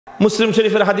মুসলিম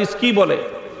শরীফের হাদিস কি বলে?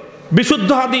 বিশুদ্ধ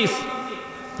হাদিস।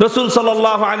 রাসূল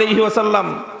সাল্লাল্লাহু আলাইহি ওয়াসাল্লাম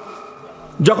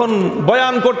যখন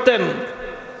বয়ান করতেন,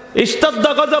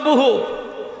 ইশতাদ্দা গাযাবুহু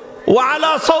ওয়া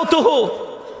আলা সাউতুহু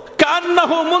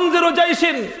কান্নাহু মুনজিরু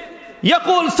জাইশিন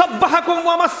ইয়াকুল সাব্বাহাকুম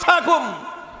ওয়া মাসসাকুম।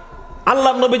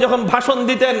 আল্লাহর নবী যখন ভাষণ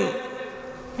দিতেন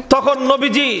তখন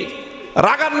নবীজি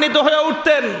রাগান্বিত হয়ে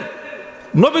উঠতেন।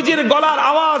 নবীজির গলার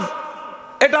আওয়াজ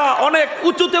এটা অনেক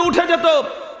উঁচুতে উঠে যেত,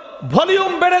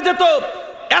 ভলিউম বেড়ে যেত,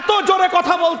 এত জোরে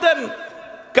কথা বলতেন।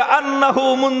 কান্নাহু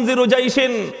মুনজিরু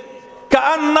জাইশিন,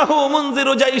 কান্নাহু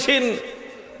মুনজিরু জাইশিন,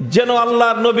 যেন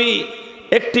আল্লাহর নবী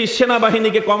একটি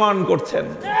সেনাবাহিনীকে কমান্ড করছেন।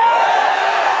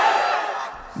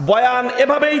 বয়ান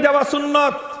এভাবেই দেওয়া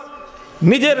সুন্নত।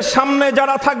 নিজের সামনে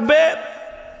যারা থাকবে,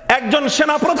 একজন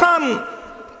সেনাপ্রধান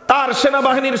তার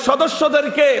সেনাবাহিনীর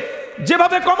সদস্যদেরকে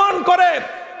যেভাবে কমান্ড করে,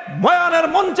 বয়ানের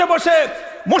মঞ্চে বসে,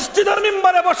 মসজিদের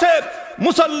মিম্বরে বসে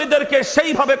মুসল্লিদেরকে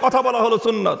সেইভাবে কথা বলা হলো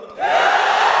সুন্নত।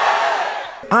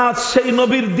 আজ সেই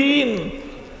নবীর দিন,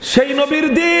 সেই নবীর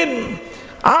দিন,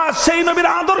 আজ সেই নবীর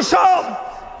আদর্শ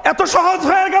এত সহজ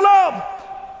হয়ে গেল।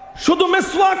 শুধু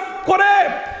মিসওয়াক করে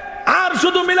আর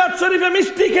শুধু মিলাদ শরীফে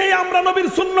মিষ্টি খেয়ে আমরা নবীর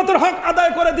সুন্নতের হক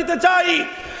আদায় করে দিতে চাই।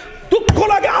 দুঃখ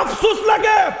লাগে, আফসোস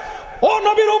লাগে। ও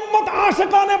নবীর উম্মত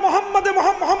আশিকানে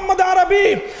মুহাম্মদ আরবি,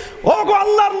 ও গো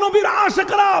আল্লাহর নবীর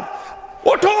আশিকরা,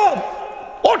 ওঠো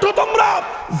ওঠো, তোমরা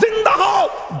জিন্দা হও,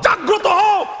 জাগ্রত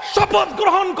হও, শপথ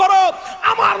গ্রহণ করো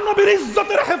আমার নবীর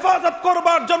ইজ্জতের হেফাজত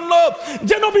করবার জন্য।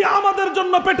 যে নবী আমাদের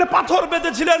জন্য পেটে পাথর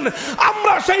বেঁধেছিলেন,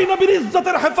 আমরা সেই নবীর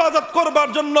ইজ্জতের হেফাজত করবার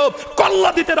জন্য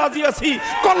কল্লা দিতে রাজি আছি,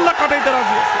 কল্লা কাটাইতে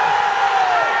রাজি আছি।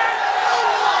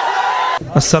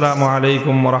 আসসালামু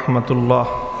আলাইকুম ওয়া রাহমাতুল্লাহ।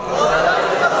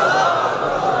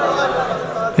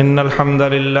 ইন্নাল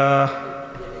হামদালিল্লাহ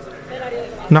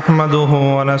نحمده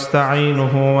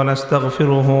ونستعينه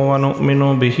ونستغفره ونؤمن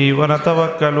به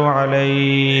ونتوكل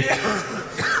عليه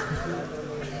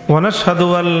ونشهد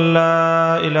أن لا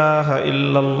إله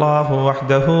إلا الله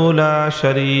وحده لا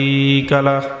شريك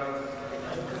له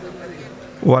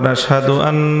ونشهد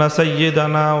أن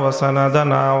سيدنا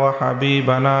وسندنا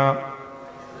وحبيبنا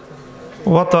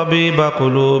وطبيب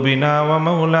قلوبنا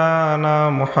ومولانا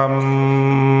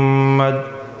محمد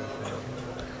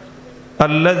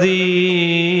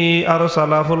الذي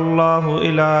أرسله الله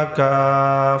إلى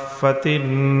كافة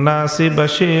الناس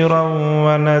بشيرا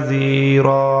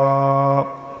ونذيرا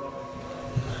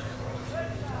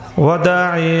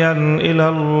وداعيا إلى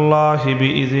الله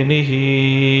بإذنه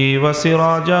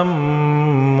وسراجا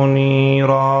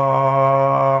منيرا.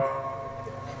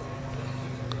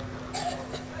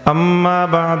 أما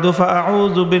بعد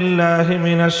فأعوذ بالله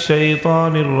من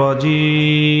الشيطان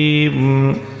الرجيم.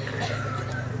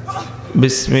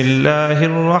 بسم الله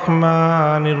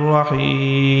الرحمن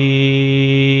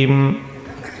الرحيم.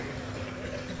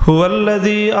 هو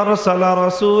الذي أرسل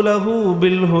رسوله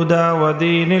بالهدى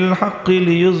ودين الحق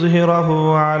ليظهره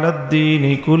على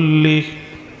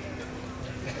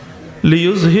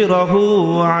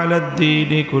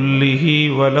الدين كله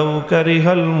ولو كره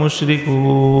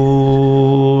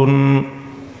المشركون.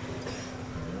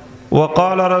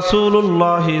 وقال رسول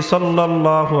الله صلى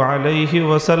الله عليه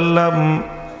وسلم: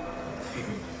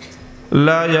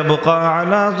 لا يبقى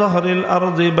على ظهر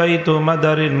الأرض بيت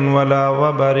مدر ولا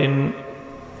وبر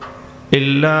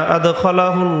إلا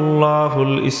أدخله الله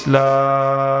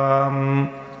الإسلام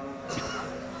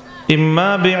إما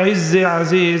بعز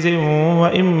عزيز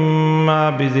وإما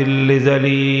بذل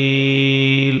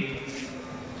ذليل.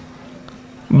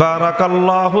 بارك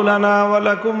الله لنا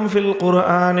ولكم في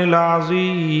القرآن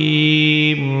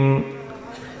العظيم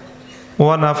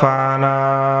ونفعنا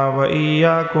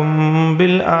وإياكم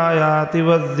بالآيات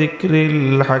والذكر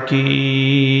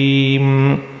الحكيم.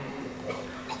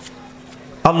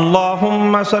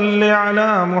 اللهم صل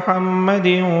على محمد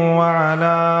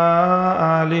وعلى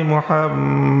آل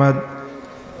محمد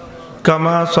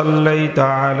كما صليت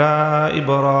على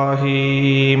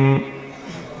إبراهيم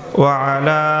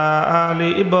وعلى آل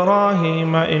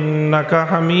إبراهيم إنك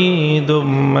حميد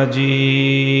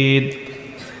مجيد.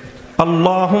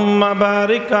 اللهم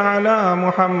بارك على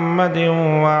محمد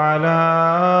وعلى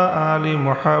آل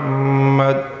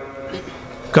محمد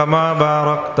كما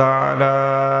باركت على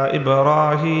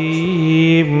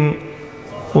إبراهيم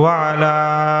وعلى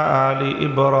آل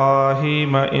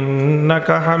إبراهيم إنك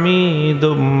حميد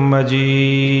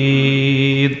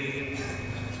مجيد.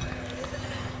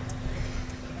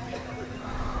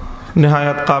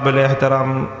 نهاية قابل احترام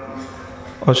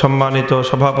وسম্মানিত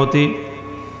সভাপতি,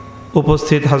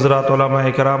 উপস্থিত হযরত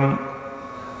উলামায়ে কেরাম,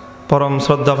 পরম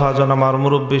শ্রদ্ধাভাজন আমার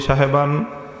মুরব্বী সাহেবান,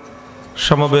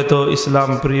 সমবেত ইসলাম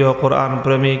প্রিয় কোরআন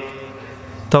প্রেমিক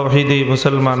তৌহিদি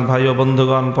মুসলমান ভাই ও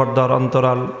বন্ধুগণ, পর্দার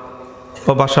অন্তরাল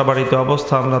ও বাসাবাড়িতে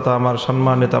অবস্থানরত আমার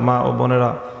সম্মানিত মা ও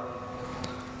বোনেরা,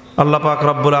 আল্লাহ পাক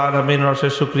রব্বুল আলামিনের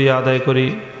অশেষ শুকরিয়া আদায় করি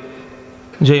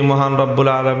যেই মহান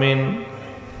রব্বুল আলামিন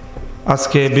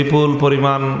আজকে বিপুল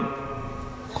পরিমাণ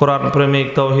কোরআন প্রেমিক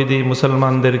তৌহিদি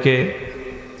মুসলমানদেরকে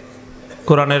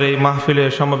কোরআনের এই মাহফিলে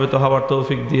সমবেত হওয়ার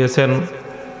তৌফিক দিয়েছেন।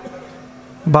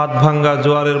 বাদ ভাঙ্গা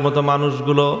জোয়ারের মতো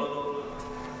মানুষগুলো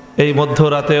এই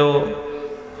মধ্যরাতেও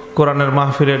কোরআনের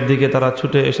মাহফিলের দিকে তারা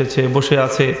ছুটে এসেছে, বসে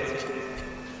আছে।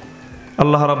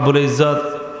 আল্লাহ রাব্বুল ইজ্জত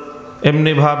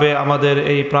এমনিভাবে আমাদের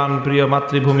এই প্রাণপ্রিয়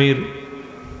মাতৃভূমির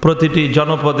প্রতিটি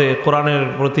জনপদে কোরআনের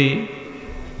প্রতি,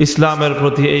 ইসলামের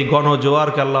প্রতি এই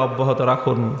গণজোয়ারকে আল্লাহ অব্যাহত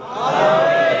রাখুন।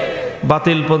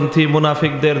 বাতিলপন্থী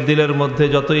মুনাফিকদের দিলের মধ্যে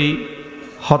যতই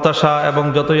হতাশা এবং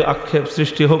যতই আক্ষেপ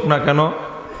সৃষ্টি হোক না কেন,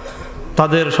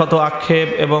 তাদের শত আক্ষেপ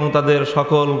এবং তাদের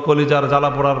সকল কলিজার জ্বালা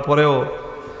পড়ার পরেও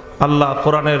আল্লাহ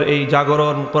কোরআনের এই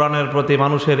জাগরণ, কোরআনের প্রতি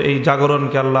মানুষের এই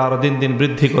জাগরণকে আল্লাহ আরো দিন দিন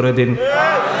বৃদ্ধি করে দিন।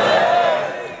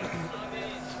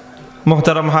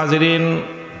 মুহতারাম হাজিরিন,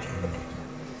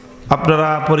 আপনারা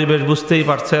পরিবেশ বুঝতেই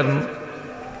পারছেন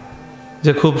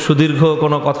যে খুব সুদীর্ঘ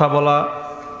কোনো কথা বলা,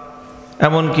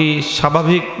 এমনকি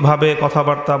স্বাভাবিকভাবে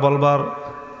কথাবার্তা বলবার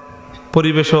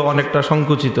পরিবেশও অনেকটা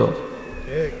সংকুচিত।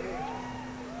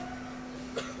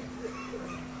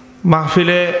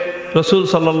 মাহফিলে রসুল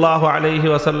সাল্লাল্লাহু আলাইহি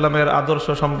ওয়াসাল্লামের আদর্শ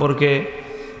সম্পর্কে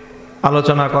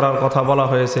আলোচনা করার কথা বলা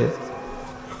হয়েছে।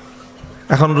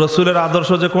 এখন রসুলের আদর্শ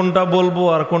যে কোনটা বলবো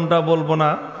আর কোনটা বলবো না,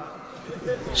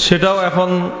 সেটাও এখন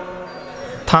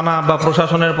থানা বা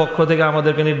প্রশাসনের পক্ষ থেকে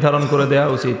আমাদেরকে নির্ধারণ করে দেওয়া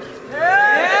উচিত।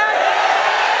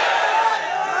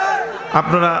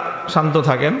 আপনারা শান্ত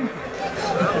থাকেন।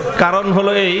 কারণ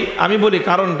হলো এই, আমি বলি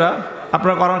কারণটা,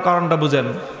 আপনারা কারণটা বুঝেন।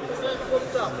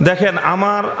 দেখেন,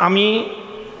 আমি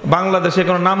বাংলাদেশে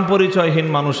কোনো নাম পরিচয়হীন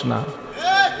মানুষ না।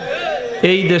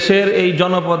 এই দেশের এই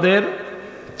জনপদের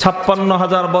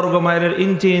 56,000 বর্গ মাইলের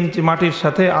ইঞ্চি ইঞ্চি মাটির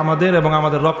সাথে আমাদের এবং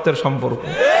আমাদের রক্তের সম্পর্ক।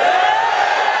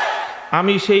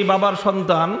 আমি সেই বাবার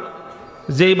সন্তান,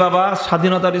 যেই বাবা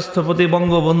স্বাধীনতার স্থপতি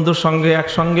বঙ্গবন্ধুর সঙ্গে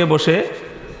একসঙ্গে বসে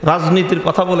রাজনীতির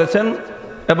কথা বলেছেন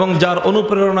এবং যার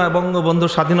অনুপ্রেরণায় বঙ্গবন্ধু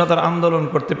স্বাধীনতার আন্দোলন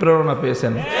করতে প্রেরণা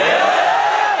পেয়েছেন।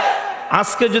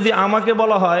 আজকে যদি আমাকে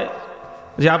বলা হয়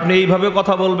যে আপনি এইভাবে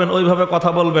কথা বলবেন, ওইভাবে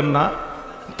কথা বলবেন না,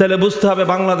 তাহলে বুঝতে হবে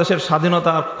বাংলাদেশের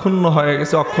স্বাধীনতা ক্ষুণ্ণ হয়ে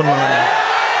গেছে, অক্ষুণ্ণ হয়ে গেছে।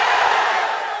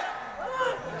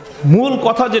 মূল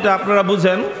কথা যেটা আপনারা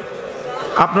বুঝেন,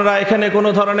 আপনারা এখানে কোনো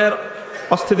ধরনের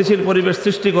অস্থিতিশীল পরিবেশ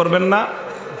সৃষ্টি করবেন না।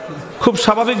 খুব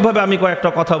স্বাভাবিকভাবে আমি কয়েকটা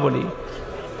কথা বলি।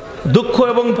 দুঃখ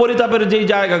এবং পরিতাপের যেই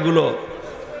জায়গাগুলো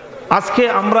আজকে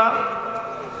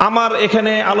আমার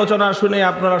এখানে আলোচনা শুনে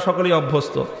আপনারা সকলেই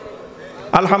অভ্যস্ত।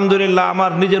 আলহামদুলিল্লাহ,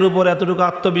 আমার নিজের উপর এতটুকু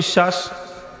আত্মবিশ্বাস,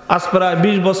 আজ প্রায়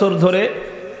 20 বছর ধরে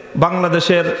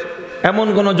বাংলাদেশের এমন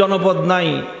কোনো জনপদ নাই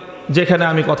যেখানে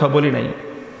আমি কথা বলি নাই।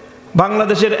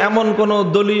 বাংলাদেশের এমন কোনো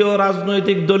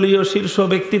রাজনৈতিক দলীয় শীর্ষ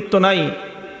ব্যক্তিত্ব নাই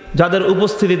যাদের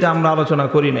উপস্থিতিতে আমরা আলোচনা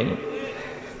করি নাই।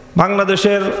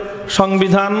 বাংলাদেশের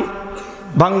সংবিধান,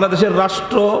 বাংলাদেশের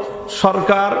রাষ্ট্র,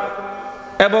 সরকার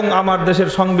এবং আমার দেশের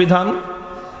সংবিধান,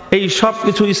 এই সব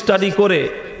কিছু স্টাডি করে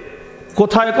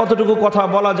কোথায় কতটুকু কথা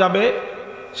বলা যাবে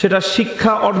সেটা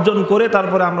শিক্ষা অর্জন করে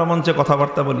তারপরে আমরা মঞ্চে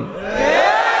কথাবার্তা বলি।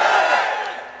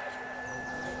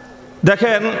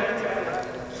 দেখেন,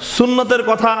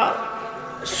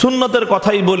 সুন্নতের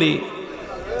কথাই বলি।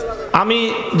 আমি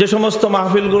যে সমস্ত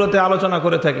মাহফিলগুলোতে আলোচনা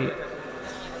করে থাকি,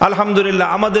 আলহামদুলিল্লাহ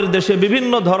আমাদের দেশে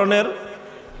বিভিন্ন ধরনের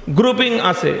গ্রুপিং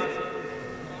আছে।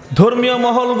 ধর্মীয়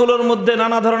মহলগুলোর মধ্যে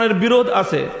নানা ধরনের বিরোধ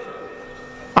আছে।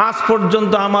 আজ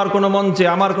পর্যন্ত আমার কোনো মঞ্চে,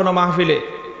 আমার কোনো মাহফিলে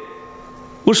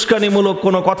উস্কানিমূলক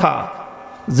কোনো কথা,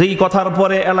 যেই কথার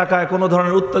পরে এলাকায় কোনো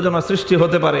ধরনের উত্তেজনা সৃষ্টি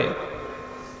হতে পারে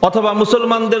অথবা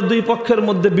মুসলমানদের দুই পক্ষের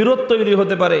মধ্যে বিরোধ তৈরি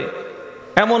হতে পারে,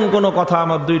 এমন কোনো কথা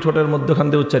আমার দুই ঠোঁটের মধ্যখান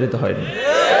দিয়ে উচ্চারিত হয়নি।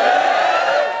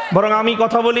 বরং আমি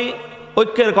কথা বলি,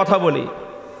 ঐক্যের কথা বলি।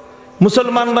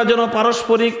 মুসলমানরা যেন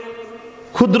পারস্পরিক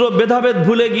ক্ষুদ্র ভেদাভেদ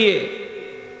ভুলে গিয়ে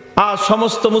আজ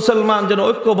সমস্ত মুসলমান যেন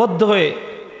ঐক্যবদ্ধ হয়ে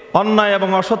অন্যায় এবং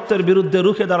অসত্যের বিরুদ্ধে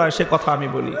রুখে দাঁড়ায়, সে কথা আমি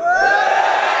বলি।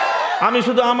 আমি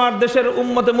শুধু আমার দেশের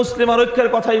উম্মতে মুসলিমার ঐক্যের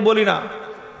কথাই বলি না,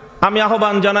 আমি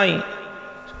আহ্বান জানাই,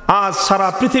 আজ সারা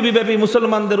পৃথিবীব্যাপী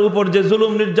মুসলমানদের উপর যে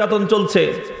জুলুম নির্যাতন চলছে,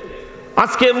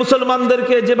 আজকে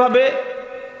মুসলমানদেরকে যেভাবে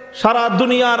সারা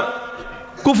দুনিয়ার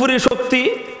কুফরি শক্তি,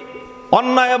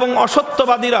 অন্যায় এবং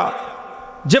অসত্যবাদীরা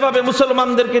যেভাবে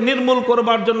মুসলমানদেরকে নির্মূল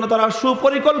করবার জন্য তারা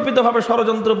সুপরিকল্পিতভাবে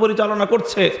ষড়যন্ত্র পরিচালনা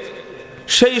করছে,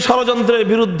 সেই ষড়যন্ত্রের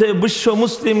বিরুদ্ধে বিশ্ব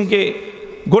মুসলিমকে,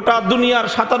 গোটা দুনিয়ার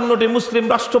 57টি মুসলিম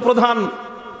রাষ্ট্রপ্রধান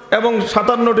এবং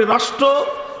 57টি রাষ্ট্র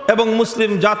এবং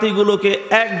মুসলিম জাতিগুলোকে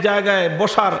এক জায়গায়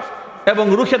বসার এবং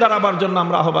রুখে দাঁড়াবার জন্য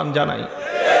আমরা আহ্বান জানাই।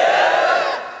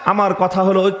 আমার কথা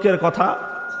হলো ঐক্যের কথা,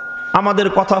 আমাদের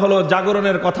কথা হলো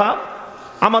জাগরণের কথা,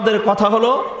 আমাদের কথা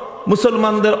হলো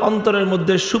মুসলমানদের অন্তরের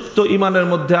মধ্যে সুপ্ত ইমানের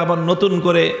মধ্যে আবার নতুন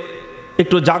করে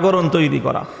একটু জাগরণ তৈরি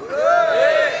করা।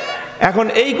 এখন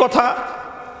এই কথা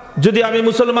যদি আমি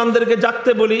মুসলমানদেরকে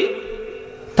জাগতে বলি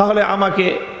তাহলে আমাকে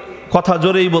কথা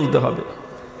জোরেই বলতে হবে।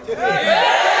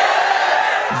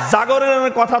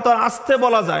 জাগরণের কথা তো আস্তে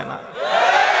বলা যায় না,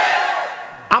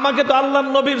 আমাকে তো আল্লাহর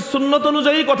নবীর সুন্নত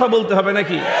অনুযায়ী কথা বলতে হবে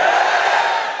নাকি?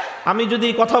 আমি যদি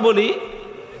কথা বলি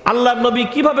আল্লাহর নবী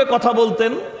কিভাবে কথা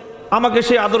বলতেন আমাকে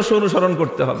সেই আদর্শ অনুসরণ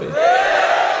করতে হবে।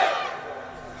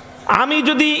 আমি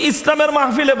যদি ইসলামের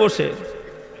মাহফিলে বসে,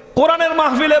 কোরআনের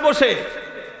মাহফিলে বসে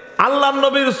আল্লাহর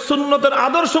নবীর সুন্নতের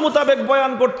আদর্শ মোতাবেক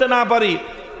বয়ান করতে না পারি,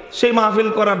 সেই মাহফিল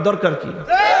করার দরকার কি?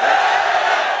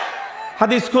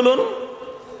 হাদিস খুলুন,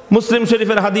 মুসলিম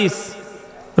শরীফের হাদিস।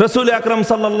 রাসূল আকরাম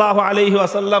সাল্লাল্লাহু আলাইহি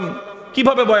ওয়াসাল্লাম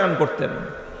কিভাবে বয়ান করতেন?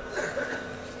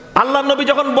 আল্লাহর নবী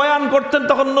যখন বয়ান করতেন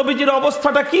তখন নবীজির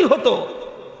অবস্থাটা কি হতো?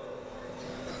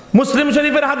 মুসলিম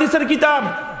শরীফের হাদিসের কিতাব,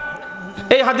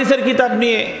 এই হাদিসের কিতাব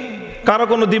নিয়ে কারো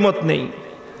কোনো দ্বিমত নেই।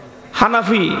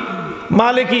 হানাফি,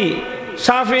 মালিকি,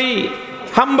 শাফিঈ,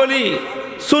 হাম্বলি,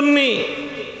 সুন্নি,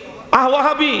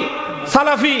 ওয়াহাবি,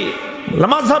 সালাফি,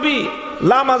 মাযহাবি,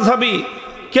 লা মাযহাবি,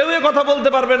 কেউ এ কথা বলতে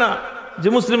পারবে না যে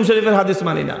মুসলিম শরীফের হাদিস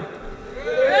মানি না।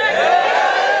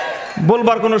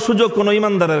 বলবার কোনো সুযোগ কোনো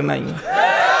ইমানদারের নাই।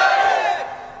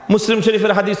 মুসলিম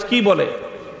শরীফের হাদিস কি বলে?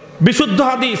 বিশুদ্ধ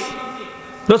হাদিস।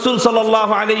 রাসূল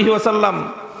সাল্লাল্লাহু আলাইহি ওয়াসাল্লাম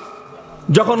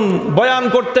যখন বয়ান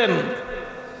করতেন,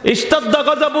 ইশতাদ্দা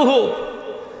গাযাবুহু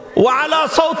ওয়া আলা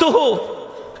সাউতুহু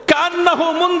কান্নাহু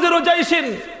মুনজিরু জাইশিন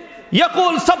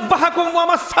ইয়াকুল সাব্বাহাকুম ওয়া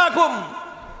মাসসাকুম।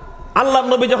 আল্লাহর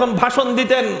নবী যখন ভাষণ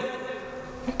দিতেন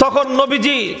তখন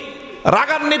নবীজি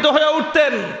রাগান্বিত হয়ে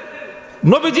উঠতেন।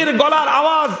 নবীজির গলার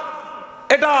আওয়াজ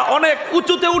এটা অনেক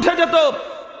উঁচুতে উঠে যেত,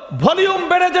 ভলিউম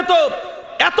বেড়ে যেত,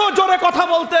 এত জোরে কথা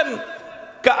বলতেন।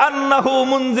 কান্নাহু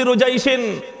মুনজিরু জাইশিন,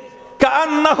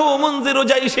 কান্নাহু মুনজিরু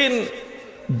জাইশিন,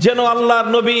 যেন আল্লাহর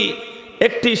নবী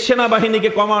একটি সেনাবাহিনীকে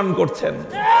কমান্ড করছেন।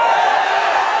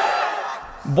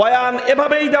 বয়ান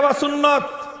এভাবেই দেওয়া সুন্নত।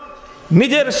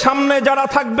 নিজের সামনে যারা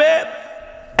থাকবে,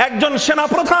 একজন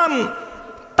সেনাপ্রধান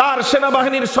তার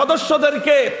সেনাবাহিনীর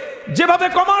সদস্যদেরকে যেভাবে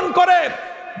কমান্ড করে,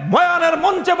 বয়ানের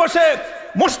মঞ্চে বসে,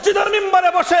 মসজিদের মিম্বরে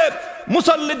বসে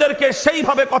মুসল্লিদেরকে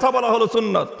সেইভাবে কথা বলা হলো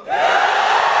সুন্নত।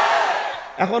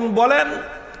 এখন বলেন,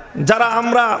 যারা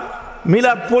আমরা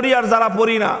মিলাদ পড়ি আর যারা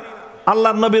পড়ি না,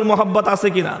 আল্লাহর নবীর মোহাব্বত আছে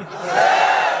কিনা?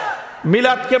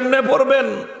 মিলাদ কেমনে পড়বেন,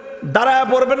 দাঁড়ায়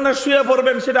পড়বেন না শুয়ে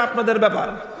পড়বেন, সেটা আপনাদের ব্যাপার।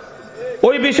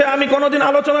 ওই বিষয়ে আমি কোনোদিন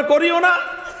আলোচনা করিও না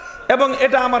এবং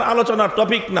এটা আমার আলোচনার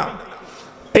টপিক না।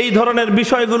 এই ধরনের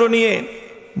বিষয়গুলো নিয়ে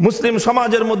মুসলিম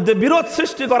সমাজের মধ্যে বিরোধ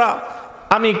সৃষ্টি করা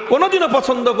আমি কোনোদিনও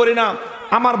পছন্দ করি না,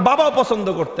 আমার বাবাও পছন্দ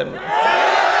করতেন না।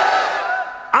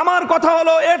 আমার কথা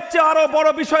হলো, এর চেয়ে আরো বড়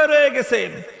বিষয় রয়ে গেছে।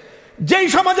 যেই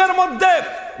সমাজের মধ্যে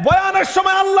বয়ানের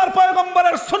সময় আল্লাহর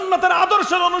পয়গম্বরের সুন্নতের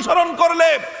আদর্শের অনুসরণ করলে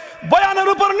বয়ানের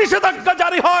উপর নিষেধাজ্ঞা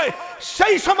জারি হয়,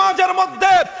 সেই সমাজের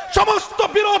মধ্যে সমস্ত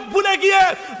বিরোধ ভুলে গিয়ে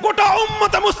গোটা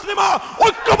উম্মতে মুসলিমা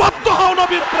ঐক্যবদ্ধ হও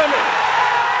নবীর প্রেমে।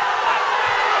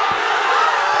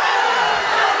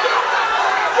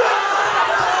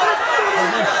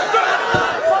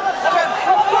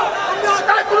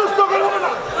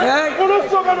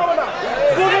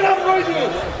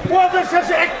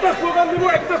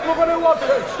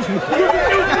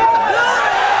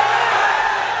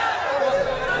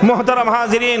 মুহতারাম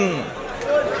হাজিরিন,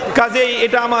 কাজেই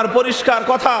এটা আমার পরিষ্কার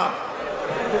কথা।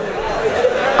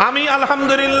 আমি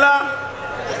আলহামদুলিল্লাহ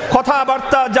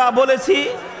কথাবার্তা যা বলেছি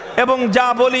এবং যা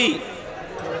বলি,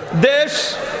 দেশ,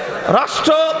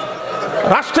 রাষ্ট্র,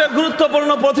 রাষ্ট্রের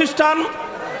গুরুত্বপূর্ণ প্রতিষ্ঠান,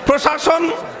 প্রশাসন,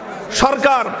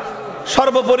 সরকার,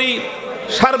 সর্বোপরি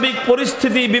সার্বিক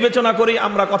পরিস্থিতি বিবেচনা করি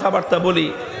আমরা কথাবার্তা বলি।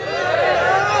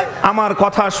 আমার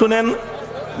কথা শুনেন,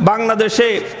 বাংলাদেশে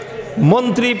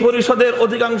মন্ত্রী পরিষদের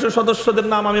অধিকাংশ সদস্যদের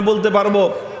নাম আমি বলতে পারবো,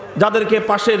 যাদেরকে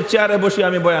পাশের চেয়ারে বসে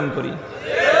আমি বয়ান করি।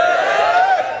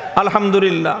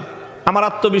 আলহামদুলিল্লাহ, আমার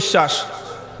আত্মবিশ্বাস,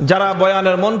 যারা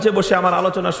বয়ানের মঞ্চে বসে আমার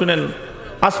আলোচনা শুনেন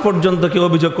আজ পর্যন্ত কেউ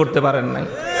অভিযোগ করতে পারেন নাই।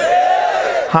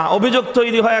 হ্যাঁ, অভিযোগ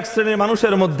তৈরি হয় এক শ্রেণীর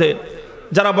মানুষের মধ্যে,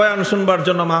 যারা বয়ান শুনবার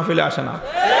জন্য মাহফিলে আসে না,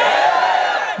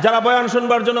 যারা বয়ান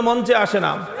শুনবার জন্য মঞ্চে আসে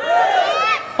না,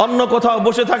 অন্য কোথাও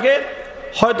বসে থাকে,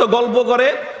 হয়তো গল্প করে,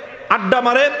 আড্ডা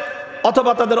মারে,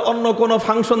 অথবা তাদের অন্য কোনো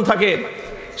ফাংশন থাকে।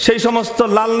 সেই সমস্ত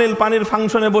লাল নীল পানির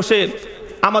ফাংশনে বসে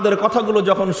আমাদের কথাগুলো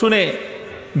যখন শুনে,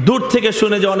 দূর থেকে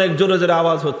শুনে যে অনেক জোরে জোরে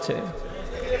আওয়াজ হচ্ছে,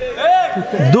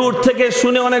 দূর থেকে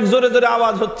শুনে অনেক জোরে জোরে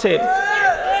আওয়াজ হচ্ছে,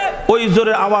 ওই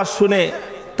জোরে আওয়াজ শুনে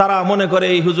তারা মনে করে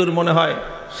এই হুজুর মনে হয়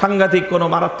সাংঘাতিক কোনো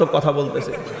মারাত্মক কথা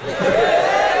বলতেছে।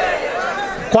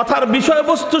 কথার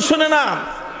বিষয়বস্তু শুনে না,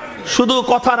 শুধু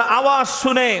কথার আওয়াজ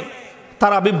শুনে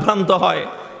তারা বিভ্রান্ত হয়।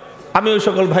 আমি ওই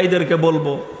সকল ভাইদেরকে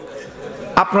বলবো,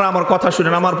 আপনারা আমার কথা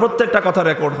শুনেন। আমার প্রত্যেকটা কথা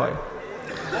রেকর্ড হয়,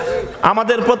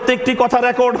 আমাদের প্রত্যেকটি কথা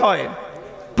রেকর্ড হয়।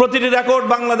 প্রতিটি রেকর্ড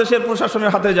বাংলাদেশের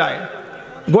প্রশাসনের হাতে যায়,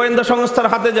 গোয়েন্দা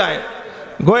সংস্থার হাতে যায়।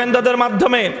 গোয়েন্দাদের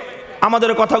মাধ্যমে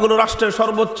আমাদের কথাগুলো রাষ্ট্রের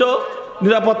সর্বোচ্চ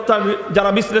নিরাপত্তার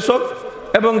যারা বিশ্লেষক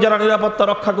এবং যারা নিরাপত্তা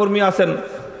রক্ষাকর্মী আছেন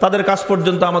তাদের কাছ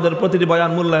পর্যন্ত আমাদের প্রতিটি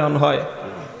বয়ান মূল্যায়ন হয়।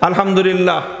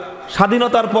 আলহামদুলিল্লাহ,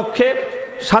 স্বাধীনতার পক্ষে,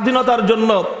 স্বাধীনতার জন্য,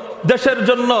 দেশের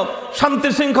জন্য, শান্তি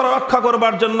শৃঙ্খলা রক্ষা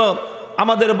করবার জন্য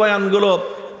আমাদের বয়ানগুলো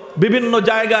বিভিন্ন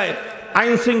জায়গায়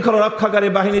আইন শৃঙ্খলা রক্ষাকারী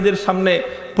বাহিনীদের সামনে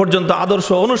পর্যন্ত আদর্শ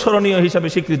অনুসরণীয় হিসাবে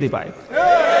স্বীকৃতি পায়।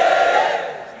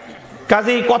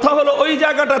 কাজেই কথা হলো ওই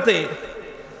জায়গাটাতে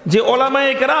যে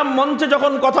ওলামায়ে কেরাম মঞ্চে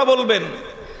যখন কথা বলবেন,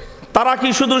 তারা কি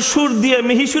শুধু সুর দিয়ে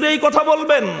মিহি সুরেই কথা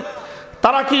বলবেন?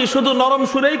 তারা কি শুধু নরম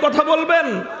সুরেই কথা বলবেন?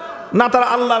 না, তারা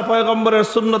আল্লাহর পয়গম্বরের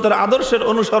সুন্নতের আদর্শের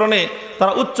অনুসরণে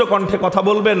তারা উচ্চ কণ্ঠে কথা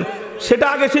বলবেন? সেটা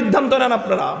আগে সিদ্ধান্ত নেন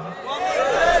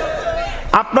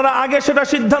আপনারা আগে সেটা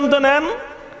সিদ্ধান্ত নেন।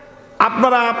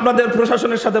 আপনারা আপনাদের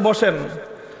প্রশাসনের সাথে বসেন,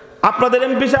 আপনাদের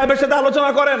এমপি সাহেবের সাথে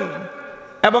আলোচনা করেন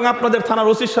এবং আপনাদের থানার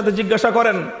ওসির সাথে জিজ্ঞাসা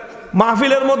করেন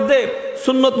মাহফিলের মধ্যে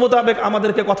সুন্নত মোতাবেক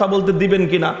আমাদেরকে কথা বলতে দিবেন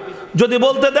কিনা। যদি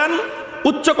বলতে দেন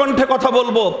উচ্চ কণ্ঠে কথা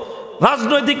বলবো।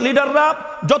 রাজনৈতিক লিডাররা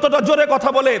যতটা জোরে কথা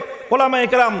বলে ওলামায়ে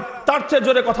কেরাম তার চেয়ে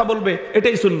জোরে কথা বলবে,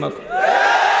 এটাই সুন্নত।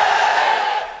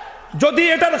 যদি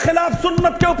এটার খেলাফ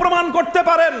সুন্নত কেউ প্রমাণ করতে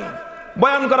পারেন,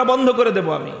 বয়ান করা বন্ধ করে দেব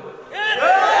আমি।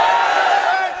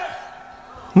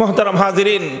 মুহতারাম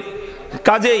হাজিরিন,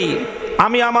 কাজেই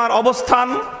আমি আমার অবস্থান,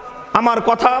 আমার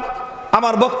কথা,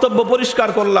 আমার বক্তব্য পরিষ্কার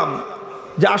করলাম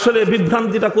যে আসলে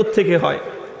বিভ্রান্তিটা কোত্থেকে হয়।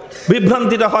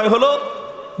 বিভ্রান্তিটা হয় হলো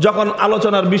যখন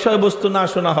আলোচনার বিষয়বস্তু না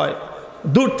শোনা হয়,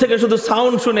 দূর থেকে শুধু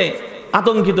সাউন্ড শুনে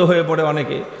আতঙ্কিত হয়ে পড়ে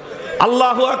অনেকে।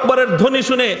 আল্লাহু আকবরের ধ্বনি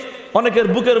শুনে অনেকের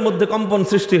বুকের মধ্যে কম্পন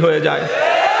সৃষ্টি হয়ে যায়।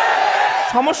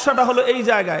 সমস্যাটা হলো এই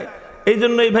জায়গায়। এই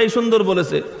জন্য এই ভাই সুন্দর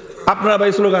বলেছে, আপনারা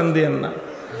ভাই স্লোগান দেন না।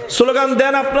 স্লোগান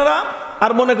দেন আপনারা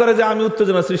আর মনে করে যে আমি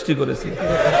উত্তেজনা সৃষ্টি করেছি।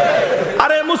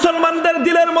 আরে মুসলমানদের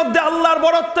দিলের মধ্যে আল্লাহর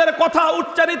বড়ত্বের কথা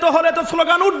উচ্চারিত হলে তো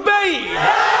স্লোগান উঠবেই,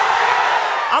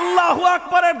 আল্লাহু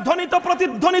আকবরের ধ্বনি তো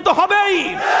প্রতিধ্বনিত হবেই।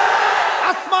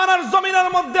 আসমান আর জমিনের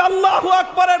মধ্যে আল্লাহু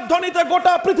আকবরের ধ্বনিতে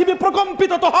গোটা পৃথিবী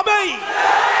প্রকম্পিত তো হবেই।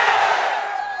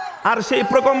 আর সেই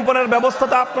প্রকম্পনের ব্যবস্থা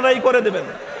তো আপনারাই করে দেবেন।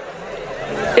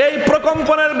 এই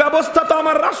প্রকম্পনের ব্যবস্থা তো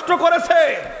আমার রাষ্ট্র করেছে,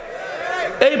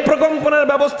 এই প্রকম্পনের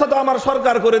ব্যবস্থা তো আমার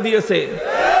সরকার করে দিয়েছে।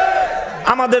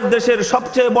 আমাদের দেশের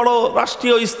সবচেয়ে বড়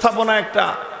রাষ্ট্রীয় স্থাপনা একটা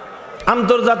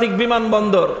আন্তর্জাতিক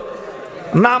বিমানবন্দর,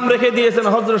 নাম রেখে দিয়েছেন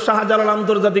হযরত শাহজালাল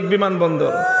আন্তর্জাতিক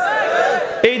বিমানবন্দর।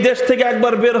 এই দেশ থেকে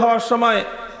একবার বের হওয়ার সময়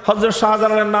হযরত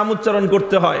শাহজালালের নাম উচ্চারণ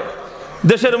করতে হয়,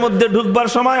 দেশের মধ্যে ঢুকবার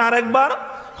সময় আরেকবার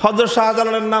হযরত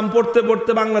শাহজালালের নাম পড়তে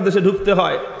পড়তে বাংলাদেশে ঢুকতে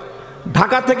হয়।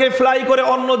 ঢাকা থেকে ফ্লাই করে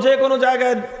অন্য যে কোনো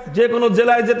জায়গায়, যে কোনো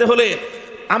জেলায় যেতে হলে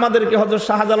আমাদেরকে হযরত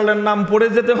শাহজালালের নাম পড়ে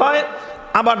যেতে হয়।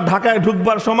 আবার ঢাকায়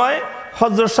ঢুকবার সময়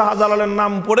হযরত শাহজালালের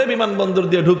নাম পড়ে বিমানবন্দর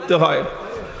দিয়ে ঢুকতে হয়।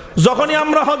 যখনই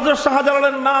আমরা হযরত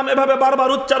শাহজালালের নাম এভাবে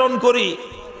বারবার উচ্চারণ করি,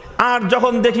 আর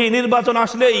যখন দেখি নির্বাচন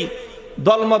আসলেই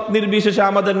দলমত নির্বিশেষে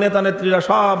আমাদের নেতা নেত্রীরা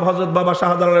সব হযরত বাবা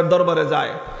শাহজালালের দরবারে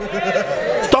যায়,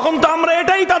 তখন তো আমরা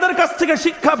এটাই তাদের কাছ থেকে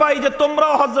শিক্ষা পাই যে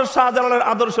তোমরাও হযরত শাহজালালের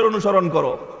আদর্শের অনুসরণ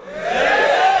করো।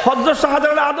 হযরত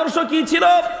শাহজালালের আদর্শ কি ছিল?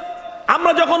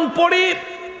 আমরা যখন পড়ি,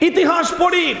 ইতিহাস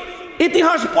পড়ি,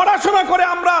 ইতিহাস পড়াশোনা করে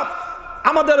আমরা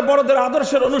আমাদের বড়দের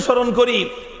আদর্শের অনুসরণ করি।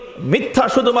 মিথ্যা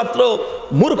শুধুমাত্র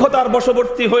মূর্খতার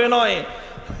বশবর্তী হয়ে নয়,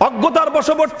 অজ্ঞতার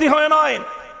বশবর্তী হয়ে নয়,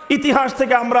 ইতিহাস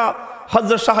থেকে আমরা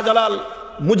হযরত শাহজালাল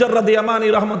মুজাররাদ ইয়ামানি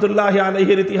রহমতুল্লাহি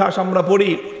আলাইহির ইতিহাস আমরা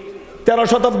পড়ি। 13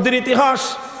 শতাব্দীর ইতিহাস।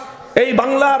 এই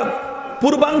বাংলার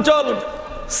পূর্বাঞ্চল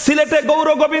সিলেটে গৌর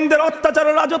গোবিন্দের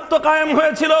অত্যাচারের রাজত্ব কায়েম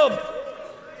হয়েছিল।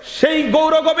 সেই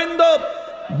গৌর গোবিন্দ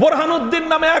বোরহানুদ্দিন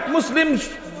নামে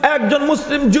একজন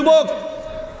মুসলিম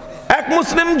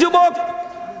যুবক,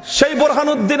 সেই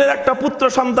বোরহানুদ্দিনের একটা পুত্র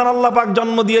সন্তান আল্লাহ পাক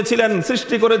জন্ম দিয়েছিলেন,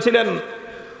 সৃষ্টি করেছিলেন।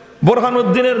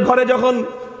 বোরহানুদ্দিনের ঘরে যখন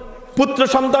পুত্র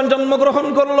সন্তান জন্মগ্রহণ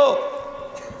করলো,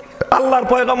 আল্লাহর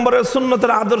পয়গম্বরের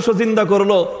সুন্নতের আদর্শ জিন্দা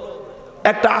করলো,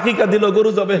 একটা আকিকা দিল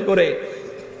গরু জবেহ করে।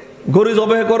 গরু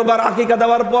জবেহ করবার আকিকা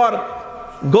দেওয়ার পর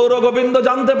গৌর গোবিন্দ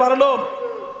জানতে পারলো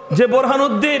যে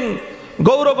বোরহানুদ্দিন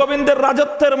গৌর গোবিন্দের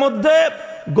রাজত্বের মধ্যে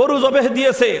গরু জবেহ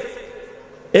দিয়েছে।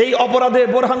 এই অপরাধে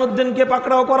বোরহানুদ্দিনকে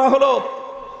পাকড়াও করা হলো।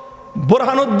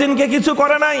 বোরহানুদ্দিনকে কিছু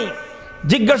করে নাই,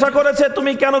 জিজ্ঞাসা করেছে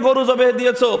তুমি কেন গরু জবেহ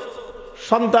দিয়েছো?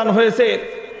 সন্তান হয়েছে,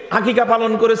 আকিকা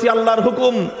পালন করেছি আল্লাহর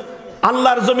হুকুম,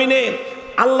 আল্লাহর জমিনে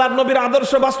আল্লাহর নবীর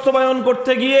আদর্শ বাস্তবায়ন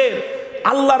করতে গিয়ে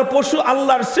আল্লাহর পশু,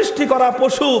 আল্লাহর সৃষ্টি করা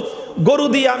পশু গরু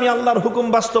দিয়ে আমি আল্লাহর হুকুম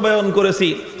বাস্তবায়ন করেছি।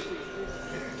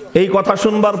 এই কথা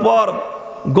শুনবার পর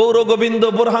গৌর গোবিন্দ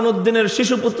বুরহানুদ্দিনের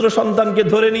শিশুপুত্র সন্তানকে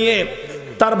ধরে নিয়ে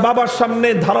তার বাবার সামনে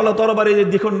ধারালো তরবারি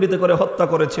দিয়ে দ্বিখণ্ডিত করে হত্যা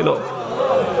করেছিল।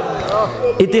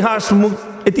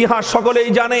 ইতিহাস সকলেই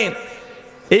জানে।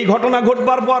 এই ঘটনা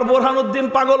ঘটবার পর বুরহানুদ্দিন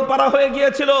পাগল পারা হয়ে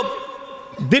গিয়েছিল,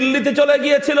 দিল্লিতে চলে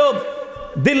গিয়েছিল।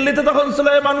 দিল্লিতে তখন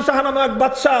সুলাইমান শাহ নামে এক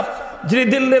বাদশাহ, যিনি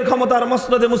দিল্লির ক্ষমতার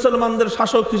মসনদে মুসলমানদের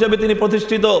শাসক হিসেবে তিনি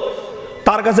প্রতিষ্ঠিত,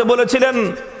 তার কাছে বলেছিলেন,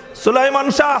 সুলাইমান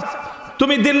শাহ,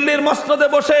 তুমি দিল্লির মসনদে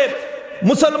বসে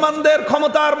মুসলমানদের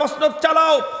ক্ষমতার মসনদ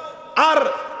চালাও, আর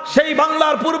সেই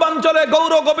বাংলার পূর্বাঞ্চলে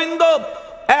গৌর গোবিন্দ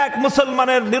এক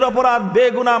মুসলমানের নিরপরাধ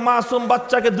বেগুনা মাসুম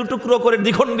বাচ্চাকে দুটুকরো করে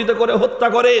দ্বিখণ্ডিত করে হত্যা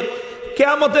করে।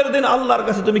 কিয়ামতের দিন আল্লাহর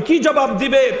কাছে তুমি কি জবাব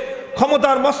দিবে?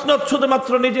 ক্ষমতার মসনদ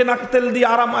শুধুমাত্র নিজে নাক তেল দিয়ে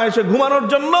আরাম আয়েশে ঘুমানোর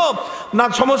জন্য, না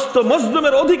সমস্ত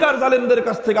মজলুমের অধিকার জালেমদের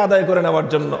কাছ থেকে আদায় করে নেওয়ার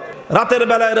জন্য? রাতের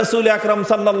বেলায় রাসূল আকরাম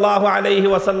সাল্লাল্লাহু আলাইহি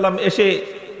ওয়াসাল্লাম এসে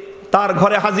তার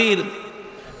ঘরে হাজির।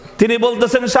 তিনি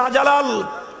বলতেছেন, শাহজালাল,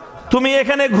 তুমি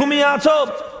এখানে ঘুমিয়ে আছো,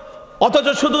 অথচ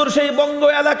সুদূর সেই বঙ্গ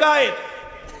এলাকায়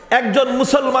একজন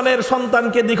মুসলমানের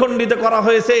সন্তানকে দ্বিখণ্ডিত করা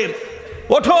হয়েছে।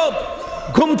 ওঠো,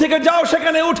 ঘুম থেকে যাও,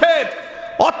 সেখানে উঠে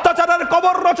অত্যাচারের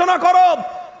কবর রচনা করো,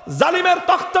 জালিমের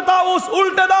তখতাউস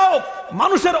উল্টে দাও,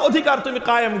 মানুষের অধিকার তুমি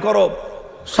কায়েম করো।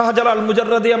 শাহজালাল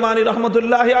মুজাররদি ইয়ামানি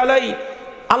রহমতুল্লাহি আলাইহি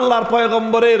আল্লাহর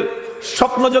পয়গম্বরের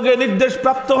স্বপ্নযোগে নির্দেশ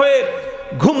প্রাপ্ত হয়ে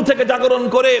ঘুম থেকে জাগরণ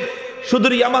করে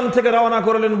সুদূর ইয়ামান থেকে রওনা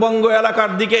করলেন বঙ্গ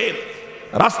এলাকার দিকে।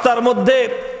 রাস্তার মধ্যে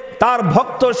তার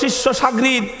ভক্ত শিষ্য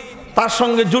সাগরিদ তার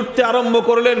সঙ্গে জুটতে আরম্ভ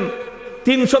করলেন।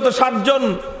 360 জন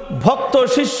ভক্ত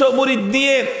শিষ্য মুরিদ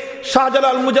নিয়ে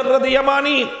শাহজালাল মুজাররদি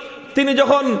ইয়ামানি তিনি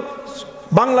যখন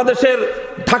বাংলাদেশের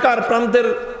ঢাকার প্রান্তের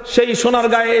সেই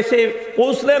সোনারগাঁয়ে এসে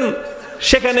পৌঁছলেন,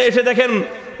 সেখানে এসে দেখেন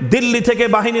দিল্লি থেকে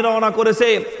বাহিনী রওনা করেছে।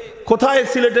 কোথায়?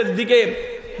 সিলেটের দিকে।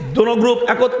 দুটো গ্রুপ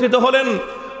একত্রিত হলেন।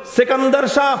 সেকান্দার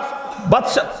শাহ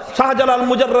বাদশাহ শাহজালাল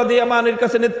মুজাররদি ইয়ামানির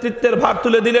কাছে নেতৃত্বের ভার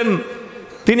তুলে দিলেন।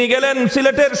 তিনি গেলেন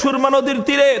সিলেটের সুরমা নদীর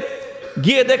তীরে,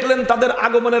 গিয়ে দেখলেন তাদের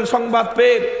আগমনের সংবাদ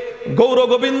পেয়ে গৌর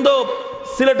গোবিন্দ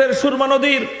সিলেটের সুরমা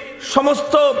নদীর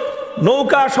সমস্ত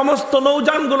নৌকা, সমস্ত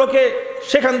নৌযানগুলোকে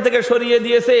সেখান থেকে সরিয়ে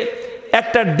দিয়েছে।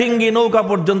 একটা ডিঙ্গি নৌকা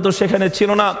পর্যন্ত সেখানে ছিল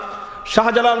না।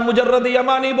 শাহজালাল মুজাররদি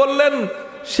ইয়ামানি বললেন,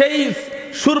 সেই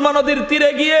সুরমা নদীর তীরে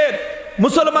গিয়ে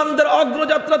মুসলমানদের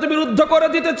অগ্রযাত্রা তুমি রুদ্ধ করে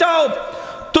দিতে চাও?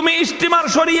 তুমি স্টিমার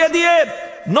সরিয়ে দিয়ে,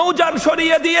 নৌযান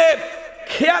সরিয়ে দিয়ে,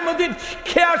 খেয়া নদীর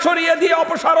খেয়া সরিয়ে দিয়ে,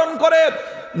 অপসারণ করে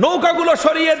নৌকাগুলো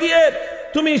সরিয়ে দিয়ে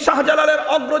তুমি শাহজালালের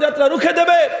অগ্রযাত্রা রুখে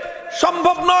দেবে?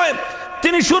 সম্ভব নয়।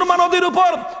 তিনি সুরমা নদীর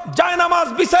উপর জায়নামাজ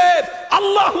বিছিয়ে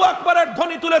আল্লাহু আকবারের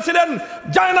ধ্বনি তুলেছিলেন।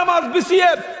 জায়নামাজ বিছিয়ে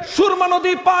সুরমা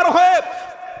নদী পার হয়ে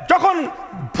যখন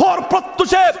ভোর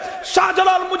প্রত্যুষে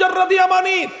শাহজালাল মুজাররদি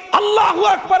ইয়ামানি আল্লাহু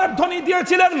আকবারের ধ্বনি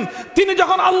দিয়েছিলেন, তিনি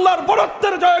যখন আল্লাহর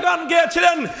বড়ত্বের জয়গান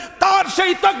গেয়েছিলেন, তার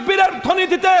সেই তাকবীরের ধ্বনি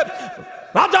দিতে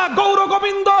রাজা গৌর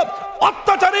গোবিন্দ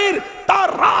অত্যাচারীর তার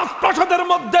রাজপ্রাসাদের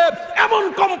মধ্যে এমন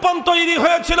কম্পন তৈরি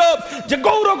হয়েছিল যে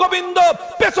গৌর গোবিন্দ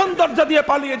পেছন দরজা দিয়ে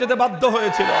পালিয়ে যেতে বাধ্য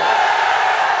হয়েছিল।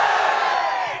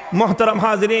 মুহতারাম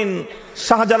হাজিরিন,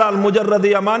 শাহজালাল মুজাররদি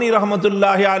ইয়ামানি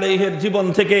রহমতুল্লাহি আলাইহির জীবন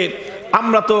থেকে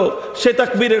আমরা তো সে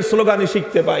তাকবীরের স্লোগানই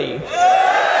শিখতে পাই।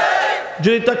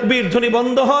 যদি তাকবীর ধ্বনি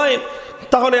বন্ধ হয়,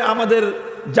 তাহলে আমাদের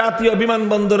জাতীয়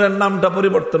বিমানবন্দরের নামটা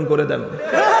পরিবর্তন করে দেন।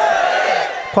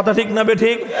 কথা ঠিক না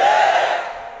বেঠিক?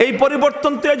 এই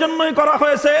পরিবর্তন তো এজন্যই করা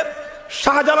হয়েছে,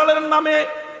 শাহজালালের নামে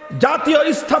জাতীয়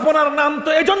স্থাপনার নাম তো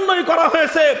এজন্যই করা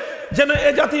হয়েছে যেন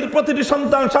এ জাতির প্রতিটি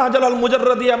সন্তান শাহজালাল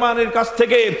মুজাররদি ইয়ামানির কাছ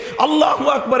থেকে আল্লাহু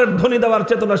আকবারের ধ্বনি দেওয়ার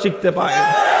চেতনা শিখতে পায়।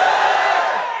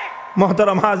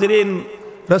 মুহতারাম হাজিরিন,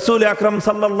 রাসূল আকরাম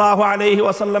সাল্লাল্লাহু আলাইহি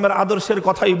ওয়াসাল্লামের আদর্শের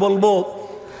কথাই বলবো,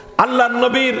 আল্লাহর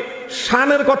নবীর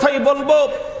শানের কথাই বলবো।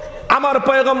 আমার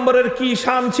পয়গম্বরের কি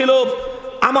শান ছিল,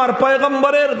 আমার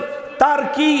পয়গম্বরের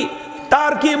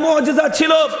তার কি মুজিজা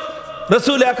ছিল।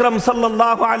 রাসূল আকরাম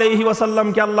সাল্লাল্লাহু আলাইহি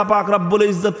ওয়াসাল্লামকে আল্লাহ পাক রব্বুল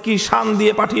ইজ্জত কি শান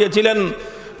দিয়ে পাঠিয়েছিলেন,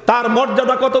 তার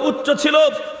মর্যাদা কত উচ্চ ছিল।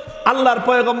 আল্লাহর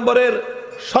পয়গম্বরের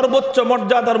সর্বোচ্চ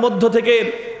মর্যাদার মধ্য থেকে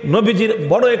নবীজির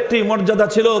বড় একটি মর্যাদা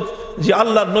ছিল যে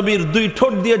আল্লাহর নবীর দুই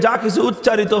ঠোঁট দিয়ে যা কিছু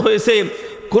উচ্চারিত হয়েছে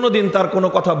কোনোদিন তার কোনো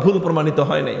কথা ভুল প্রমাণিত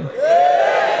হয় নাই।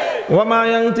 ওয়ামা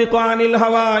ইয়ানতিকু আনিল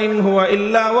হাওয়া ইন হুয়া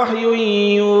ইল্লা ওয়াহয়ুন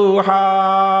ইউহা,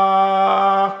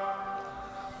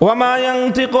 ওয়ামা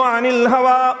ইয়ানতিকু আনিল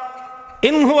হাওয়া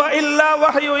ইন হুয়া ইল্লা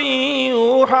ওয়াহয়ুন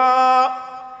ইউহা।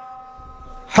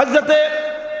 হযরতে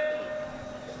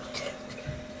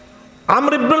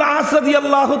আমর ইবনুল আস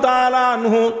রাদিয়াল্লাহু তাআলা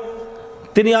আনহু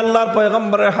তিনি আল্লাহর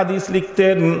পয়গম্বরের হাদিস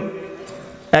লিখতেন।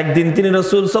 একদিন তিনি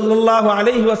রাসূল সাল্লাল্লাহু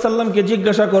আলাইহি ওয়াসাল্লামকে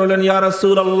জিজ্ঞাসা করলেন, ইয়া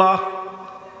রাসূলুল্লাহ,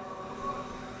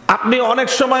 আপনি অনেক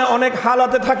সময় অনেক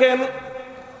হালাতে থাকেন,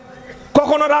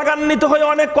 কখনো রাগান্বিত হয়ে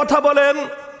অনেক কথা বলেন,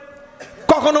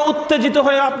 কখনো উত্তেজিত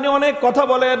হয়ে আপনি অনেক কথা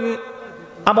বলেন,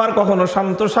 আবার কখনো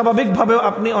শান্ত স্বাভাবিকভাবেও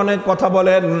আপনি অনেক কথা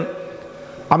বলেন।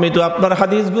 আমি তো আপনার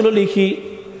হাদিসগুলো লিখি,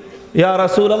 ইয়া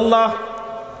রাসূলুল্লাহ,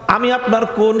 আমি আপনার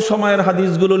কোন সময়ের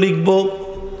হাদিসগুলো লিখব?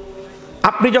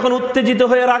 আপনি যখন উত্তেজিত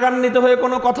হয়ে রাগান্বিত হয়ে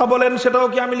কোনো কথা বলেন সেটাও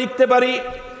কি আমি লিখতে পারি?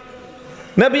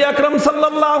 নবী আকরাম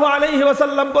সাল্লাল্লাহু আলাইহি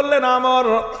ওয়াসাল্লাম বললেন, আমার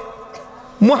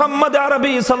মুহাম্মদ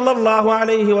আরবি সাল্লাল্লাহু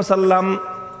আলাইহি ওয়াসাল্লাম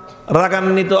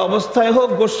রাগান্বিত অবস্থায় হোক,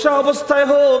 গোসা অবস্থায়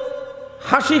হোক,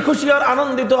 হাসি খুশি আর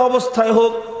আনন্দিত অবস্থায়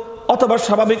হোক, অথবা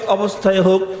স্বাভাবিক অবস্থায়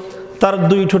হোক, তার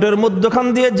দুই ঠোঁটের মধ্যখান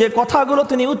দিয়ে যে কথাগুলো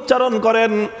তিনি উচ্চারণ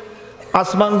করেন,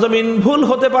 আসমান জমিন ভুল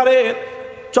হতে পারে,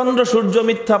 চন্দ্র সূর্য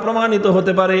মিথ্যা প্রমাণিত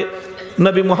হতে পারে,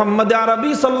 নবী মুহাম্মদ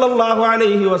আরবি সাল্লাল্লাহু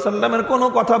আলাইহি ওয়াসাল্লামের কোনো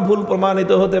কথা ভুল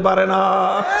প্রমাণিত হতে পারে না।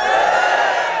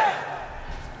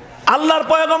 আল্লাহর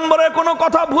পয়গম্বরের কোনো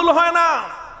কথা ভুল হয় না।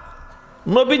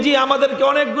 নবীজি আমাদেরকে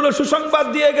অনেকগুলো সুসংবাদ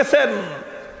দিয়ে গেছেন,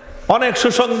 অনেক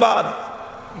সুসংবাদ।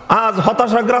 আজ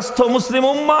হতাশাগ্রস্ত মুসলিম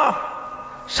উম্মাহ,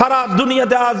 সারা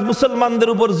দুনিয়াতে আজ মুসলমানদের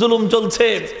উপর জুলুম চলছে,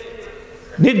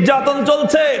 নির্যাতন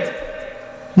চলছে,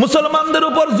 মুসলমানদের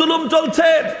উপর জুলুম চলছে।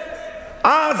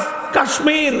 আজ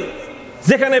কাশ্মীর,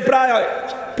 যেখানে প্রায়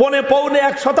পৌনে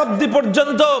এক শতাব্দী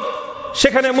পর্যন্ত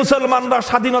সেখানে মুসলমানরা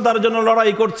স্বাধীনতার জন্য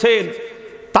লড়াই করছে,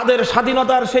 তাদের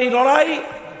স্বাধীনতার সেই লড়াই,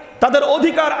 তাদের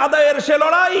অধিকার আদায়ের সে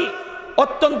লড়াই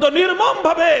অত্যন্ত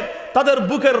নির্মমভাবে তাদের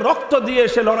বুকের রক্ত দিয়ে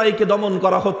সে লড়াইকে দমন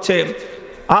করা হচ্ছে।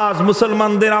 আজ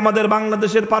মুসলমানদের, আমাদের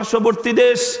বাংলাদেশের পার্শ্ববর্তী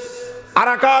দেশ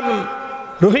আরাকান,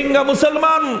 রোহিঙ্গা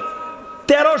মুসলমান,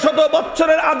 1300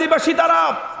 বছরের আদিবাসী তারা,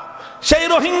 সেই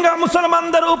রোহিঙ্গা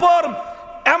মুসলমানদের উপর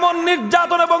এমন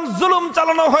নির্যাতন এবং জুলুম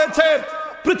চালানো হয়েছে,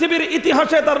 পৃথিবীর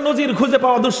ইতিহাসে তার নজির খুঁজে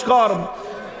পাওয়া দুষ্কর।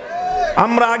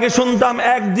 আমরা আগে শুনতাম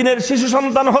একদিনের শিশু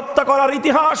সন্তান হত্যা করার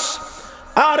ইতিহাস,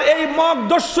 আর এই মগ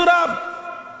দস্যুরা,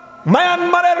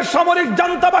 মায়ানমারের সামরিক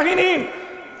জান্তা বাহিনী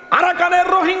আরাকানের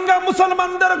রোহিঙ্গা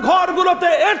মুসলমানদের ঘরগুলোতে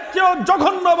এর চেয়েও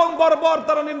জঘন্য এবং বর্বর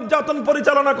তারা নির্যাতন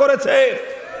পরিচালনা করেছে।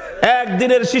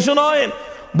 একদিনের শিশু নয়,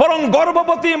 বরং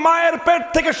গর্ভবতী মায়ের পেট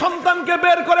থেকে সন্তানকে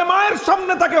বের করে মায়ের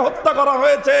সামনে তাকে হত্যা করা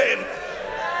হয়েছে।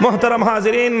 মুহতারাম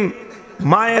হাজিরিন,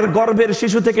 মায়ের গর্ভের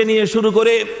শিশু থেকে নিয়ে শুরু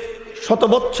করে 100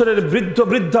 বছরের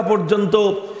বৃদ্ধা পর্যন্ত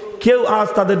কেউ আজ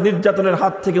তাদের নির্যাতনের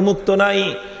হাত থেকে মুক্ত নাই।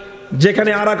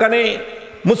 যেখানে আরাকানে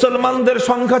মুসলমানদের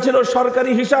সংখ্যা ছিল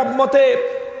সরকারি হিসাব মতে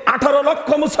 18 লক্ষ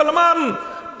মুসলমান,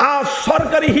 আজ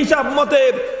সরকারি হিসাব মতে,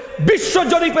 বিশ্ব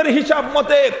জরিপের হিসাব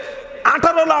মতে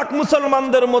 18 লাখ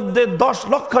মুসলমানদের মধ্যে 10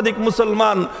 লক্ষাধিক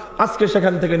মুসলমান আজকে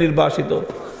সেখান থেকে নির্বাসিত।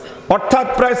 অর্থাৎ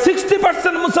প্রায়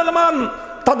 60% মুসলমান,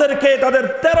 তাদেরকে তাদের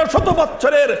 1300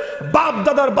 বছরের বাপ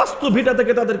দাদার বাস্তু ভিটা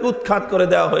থেকে তাদেরকে উৎখাত করে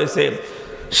দেওয়া হয়েছে।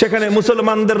 সেখানে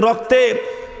মুসলমানদের রক্তে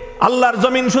আল্লাহর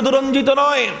জমিন শুধু রঞ্জিত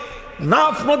নয়,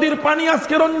 নাফ নদীর পানি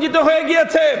আজকে রঞ্জিত হয়ে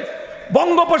গিয়েছে।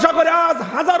 বঙ্গোপসাগরে আজ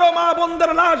হাজারো মা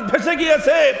বোনদের লাশ ভেসে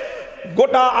গিয়েছে।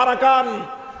 গোটা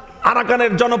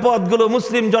আরাকানের জনপদগুলো,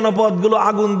 মুসলিম জনপদগুলো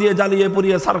আগুন দিয়ে জ্বালিয়ে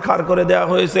পুড়িয়ে ছারখার করে দেওয়া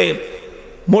হয়েছে।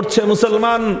 মরছে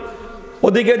মুসলমান।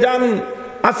 ওদিকে যান,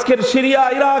 আজকের সিরিয়া,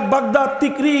 ইরাক, বাগদাদ,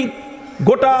 তিকরিত,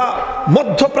 গোটা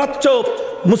মধ্যপ্রাচ্য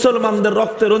মুসলমানদের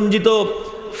রক্তে রঞ্জিত।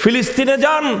 ফিলিস্তিনে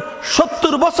যান,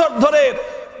 70 বছর ধরে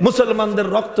মুসলমানদের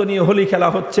রক্ত নিয়ে হোলি খেলা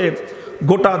হচ্ছে।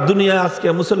 গোটা দুনিয়ায় আজকে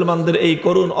মুসলমানদের এই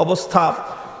করুণ অবস্থা।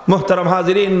 মুহতারাম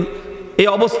হাজিরিন, এই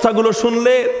অবস্থাগুলো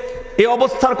শুনলে, এই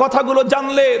অবস্থার কথাগুলো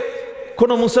জানলে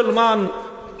কোনো মুসলমান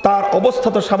তার অবস্থা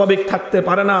তো স্বাভাবিক থাকতে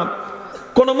পারে না।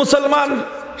 কোনো মুসলমান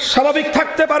স্বাভাবিক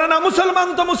থাকতে পারে না। মুসলমান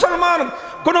তো মুসলমান,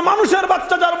 কোন মানুষের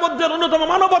বাচ্চা যার মধ্যে ন্যূনতম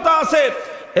মানবতা আছে,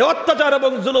 এই অত্যাচার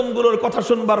এবং জুলুমগুলোর কথা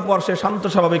শুনবার পর সে শান্ত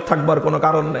স্বাভাবিক থাকবার কোনো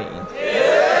কারণ নেই।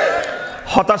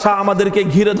 হতাশা আমাদেরকে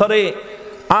ঘিরে ধরে,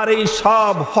 আর এই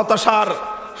সব হতাশার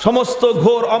সমস্ত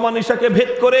ঘোর অমানিসাকে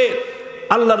ভেদ করে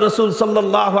আল্লাহ রসুল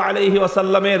সাল্লাল্লাহু আলাইহি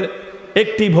ওয়াসাল্লামের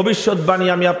একটি ভবিষ্যৎবাণী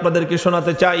আমি আপনাদেরকে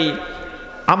শোনাতে চাই।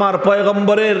 আমার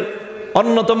পয়গম্বরের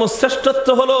অন্যতম শ্রেষ্ঠত্ব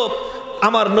হলো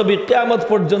আমার নবী কিয়ামত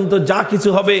পর্যন্ত যা কিছু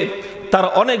হবে তার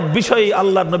অনেক বিষয়ে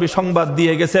আল্লাহর নবী সংবাদ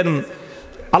দিয়ে গেছেন।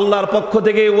 আল্লাহর পক্ষ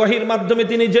থেকে ওয়াহির মাধ্যমে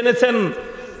তিনি জেনেছেন,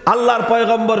 আল্লাহর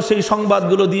পয়গম্বর সেই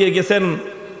সংবাদগুলো দিয়ে গেছেন।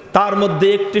 তার মধ্যে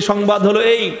একটি সংবাদ হলো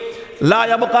এই, লা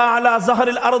ইয়াবকা আলা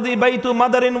যাহরিল আরদি বাইতু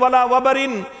মাদারিন ওয়ালা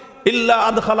ওয়াবারিন ইল্লা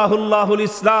আদখালাহুল্লাহুল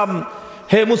ইসলাম।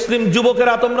 হে মুসলিম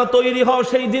যুবকেরা, তোমরা তৈরি হও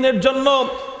সেই দিনের জন্য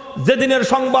যে দিনের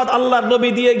সংবাদ আল্লাহর নবী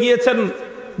দিয়ে গিয়েছেন।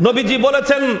 নবীজি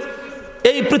বলেছেন,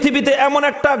 এই পৃথিবীতে এমন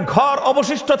একটা ঘর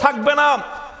অবশিষ্ট থাকবে না,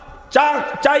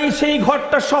 চাই সেই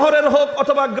ঘরটা শহরের হোক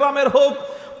অথবা গ্রামের হোক,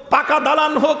 পাকা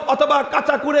দালান হোক অথবা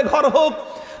কাঁচা কুড়ে ঘর হোক,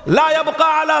 লা ইয়াবকা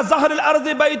আলা যাহরিল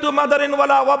আরদি বাইতু মাদারিন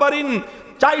ওয়ালা ওয়াবারিন,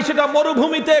 চাই সেটা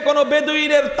মরুভূমিতে কোনো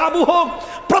বেদুইনের তাবু হোক,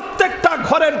 প্রত্যেকটা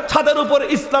ঘরের ছাদের উপর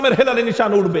ইসলামের হেলালি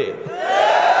নিশান উঠবে।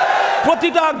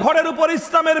 প্রতিটা ঘরের উপর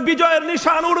ইসলামের বিজয়ের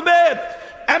নিশান উঠবে।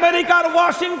 আমেরিকার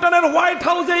ওয়াশিংটনের হোয়াইট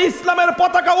হাউসে ইসলামের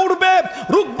পতাকা উঠবে,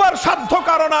 রুখবার সাধ্য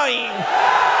কারো নাই।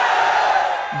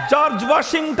 জর্জ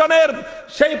ওয়াশিংটনের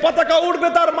সেই পতাকা উঠবে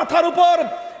তার মাথার উপর।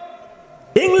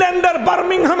 ইংল্যান্ডের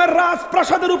বার্মিংহামের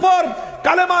রাজপ্রাসাদের উপর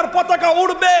কালেমার পতাকা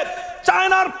উঠবে।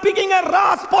 চায়নার পিকিং এর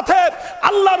রাজপথে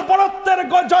আল্লাহর বরত্বের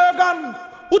জয়গান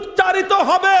উচ্চারিত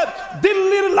হবে।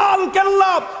 দিল্লির লাল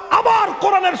কেল্লা আবার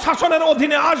কোরআনের শাসনের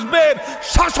অধীনে আসবে।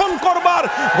 শাসন করবার,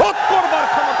 রোধ করবার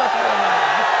ক্ষমতা কারো নাই।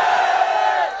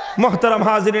 মুহতারাম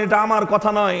হাজিরিন, এটা আমার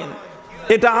কথা নয়,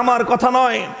 এটা আমার কথা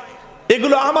নয়,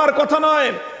 এগুলো আমার কথা নয়,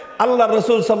 আল্লাহ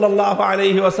রাসূল সাল্লাল্লাহু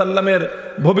আলাইহি ওয়াসাল্লামের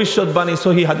ভবিষ্যৎবাণী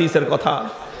সহিহ হাদিসের কথা।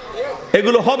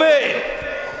 এগুলো হবে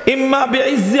ইম্মা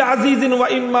বিইজ্জি আজিজিন ওয়া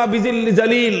ইম্মা বিজিল্লি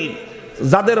জালিল।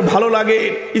 যাদের ভালো লাগে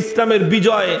ইসলামের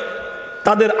বিজয়,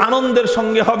 তাদের আনন্দের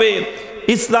সঙ্গে হবে।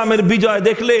 ইসলামের বিজয়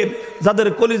দেখলে যাদের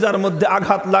কলিজার মধ্যে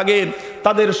আঘাত লাগে,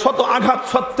 তাদের শত আঘাত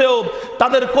সত্ত্বেও,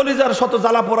 তাদের কলিজার শত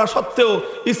জ্বালা পোড়া সত্ত্বেও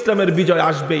ইসলামের বিজয়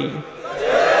আসবেই।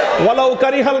 ওয়ালাউ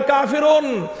কারিহাল কাফিরুন,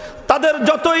 তাদের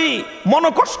যতই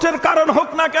মনকষ্টের কারণ হোক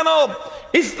না কেন,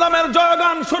 ইসলামের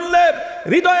জয়গান শুনলে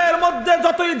হৃদয়ের মধ্যে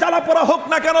যতই জ্বালা পোড়া হোক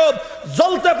না কেন,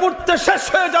 জ্বলতে পুড়তে শেষ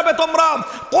হয়ে যাবে তোমরা।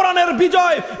 কোরআনের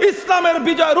বিজয়, ইসলামের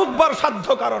বিজয় রুখবার সাধ্য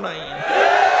কারো নাই।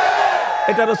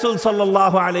 এটা রাসূল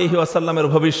সাল্লাল্লাহু আলাইহি ওয়াসাল্লামের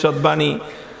ভবিষ্যৎবাণী।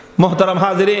 মুহতারাম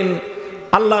হাজিরিন,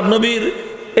 আল্লাহর নবীর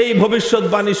এই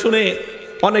ভবিষ্যৎবাণী শুনে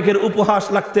অনেকের উপহাস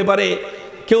লাগতে পারে,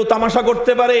 কেউ তামাশা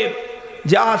করতে পারে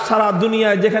যে আজ সারা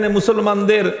দুনিয়ায় যেখানে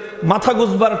মুসলমানদের মাথা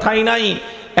গুজবার ঠাঁই নাই,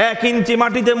 1 ইঞ্চি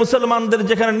মাটিতে মুসলমানদের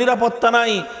যেখানে নিরাপত্তা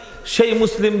নাই, সেই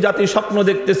মুসলিম জাতি স্বপ্ন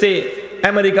দেখতেছে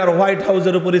আমেরিকার হোয়াইট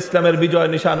হাউসের উপর ইসলামের বিজয়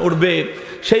নিশান উঠবে।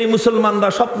 সেই মুসলমানরা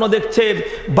স্বপ্ন দেখছে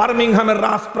বার্মিংহামের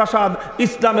রাজপ্রাসাদ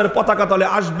ইসলামের পতাকা তলে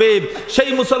আসবে।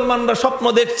 সেই মুসলমানরা স্বপ্ন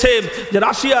দেখছে যে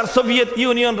রাশিয়ার, সোভিয়েত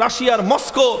ইউনিয়ন, রাশিয়ার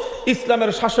মস্কো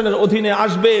ইসলামের শাসনের অধীনে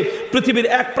আসবে। পৃথিবীর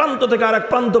এক প্রান্ত থেকে আরেক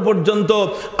প্রান্ত পর্যন্ত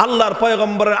আল্লাহর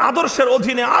পয়গম্বরের আদর্শের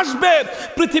অধীনে আসবে।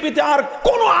 পৃথিবীতে আর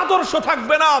কোনো আদর্শ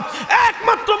থাকবে না,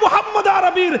 একমাত্র মুহাম্মদ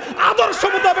আরবির আদর্শ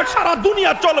মোতাবেক সারা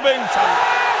দুনিয়া চলবে ইনশাআল্লাহ।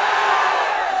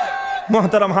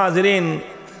 মুহতারাম হাজিরিন,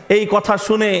 এই কথা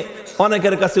শুনে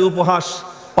অনেকের কাছে উপহাস,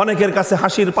 অনেকের কাছে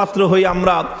হাসির পাত্র হই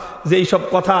আমরা যে এই সব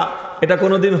কথা এটা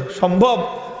কোনোদিন সম্ভব?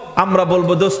 আমরা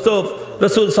বলবো দোস্ত,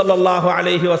 রাসূল সাল্লাল্লাহু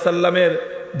আলাইহি ওয়াসাল্লামের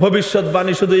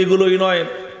ভবিষ্যৎবাণী শুধু এগুলোই নয়,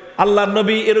 আল্লাহর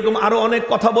নবী এরকম আরো অনেক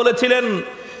কথা বলেছিলেন।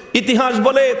 ইতিহাস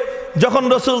বলে যখন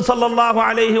রাসূল সাল্লাল্লাহু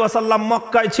আলাইহি ওয়াসাল্লাম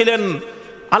মক্কায় ছিলেন,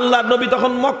 আল্লাহর নবী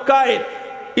তখন মক্কায়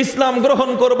ইসলাম গ্রহণ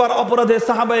করবার অপরাধে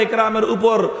সাহাবায়ে কেরামের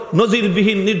উপর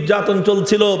নজিরবিহীন নির্যাতন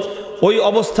চলছিল। ওই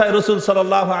অবস্থায় রাসূল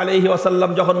সাল্লাল্লাহু আলাইহি ওয়াসাল্লাম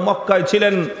যখন মক্কায়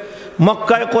ছিলেন,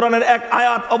 মক্কায় কোরআনের এক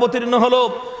আয়াত অবতীর্ণ হলো,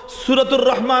 সূরাতুর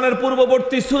রহমানের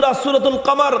পূর্ববর্তী সূরা সূরাতুল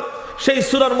কমর। সেই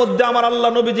সূরার মধ্যে আমার আল্লাহ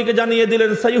নবীজিকে জানিয়ে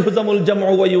দিলেন সাইয়ুহজামুল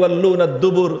জামউ ওয়া ইউওয়াল্লুনাদ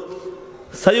দুবুর,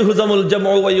 সাইয়ুহজামুল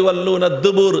জামউ ওয়া ইউওয়াল্লুনাদ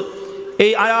দুবুর।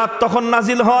 এই আয়াত তখন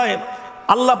নাজিল হয়।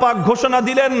 আল্লাহ পাক ঘোষণা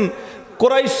দিলেন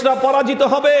কুরাইশরা পরাজিত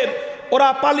হবে, ওরা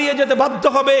পালিয়ে যেতে বাধ্য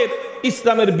হবে,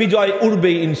 ইসলামের বিজয়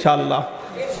উঠবেই ইনশাআল্লাহ।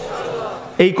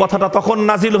 এই কথাটা তখন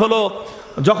নাজিল হলো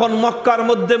যখন মক্কার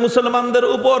মধ্যে মুসলমানদের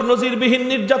উপর নজিরবিহীন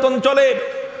নির্যাতন চলে,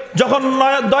 যখন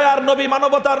দয়ার নবী,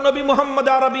 মানবতার নবী মুহাম্মদ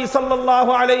আরবি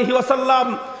সাল্লাল্লাহু আলাইহি ওয়াসাল্লাম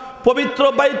পবিত্র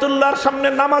বাইতুল্লাহর সামনে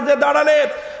নামাজে দাঁড়ালে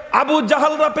আবু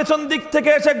জাহালরা পেছন দিক থেকে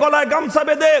এসে গলায় গামছা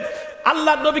বেঁধে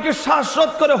আল্লাহর নবীকে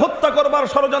শ্বাসরোধ করে হত্যা করবার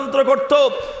ষড়যন্ত্র করত।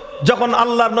 যখন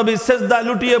আল্লাহর নবী সেজদায়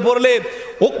লুটিয়ে পড়লে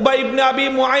উকবা ইবনে আবি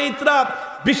মুআইতরা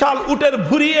বিশাল উটের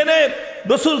ভুঁড়ি এনে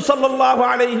রাসূল সাল্লাল্লাহু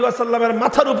আলাইহি ওয়াসাল্লামের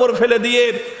মাথার উপর ফেলে দিয়ে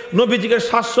নবীজিকে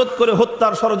শ্বাসরোধ করে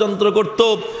হত্যার ষড়যন্ত্র করত।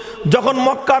 যখন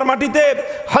মক্কার মাটিতে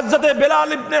হযরতে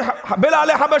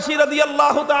বেলাল হাবশী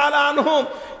রাদিয়াল্লাহু তাআলা আনহু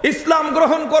ইসলাম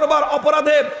গ্রহণ করবার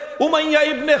অপরাধে উমাইয়া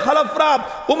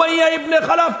ইবনে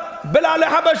খালাফ বেলাল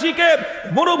হাবশীকে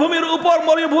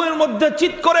মরুভূমির মধ্যে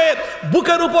চিৎ করে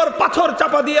বুকের উপর পাথর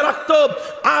চাপা দিয়ে রাখত।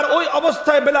 আর ওই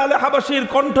অবস্থায় বেলাল হাবশীর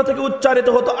কণ্ঠ থেকে উচ্চারিত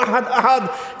হতো আহাদ আহাদ,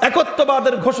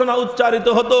 একত্ববাদের ঘোষণা উচ্চারিত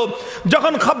হতো।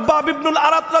 যখন খাব্বাব ইবনুল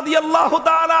আরাত রাদিয়াল্লাহু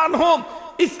তাআলা আনহু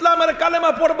ইসলামের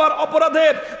কালেমা পড়বার অপরাধে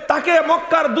তাকে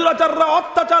মক্কার দুরাচাররা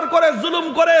অত্যাচার করে জুলুম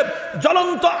করে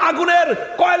জ্বলন্ত আগুনের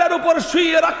কয়লার উপর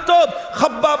শুইয়ে রাখত।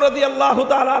 খাব্বাব রাদিয়াল্লাহু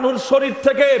তাআলা আনহুর শরীর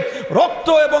থেকে রক্ত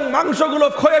এবং মাংসগুলো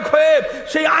ক্ষয়ে ক্ষয়ে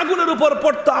সেই আগুনের উপর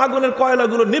পড়তো, আগুনের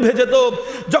কয়লাগুলো নিভে যেত।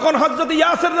 যখন হযরত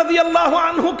ইয়াসির রাদিয়াল্লাহু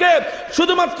আনহুকে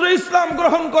শুধুমাত্র ইসলাম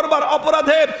গ্রহণ করবার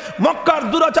অপরাধে মক্কার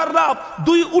দুরাচাররা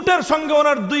দুই উটের সঙ্গে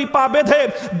ওনার দুই পা বেঁধে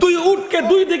দুই উটকে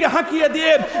দুই দিকে হাঁকিয়ে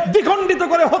দিয়ে দ্বিখণ্ডিত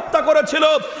করে হত্যা করেছিল,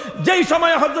 যেই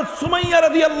সময় হযরত সুমাইয়া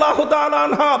রাদিয়াল্লাহু তাআলা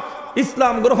আনহা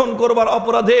ইসলাম গ্রহণ করবার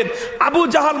অপরাধে আবু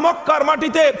জাহাল মক্কার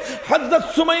মাটিতে হযরত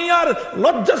সুমাইয়ার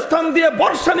লজ্জাস্থান দিয়ে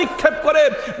বর্ষা নিক্ষেপ করে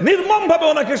নির্মমভাবে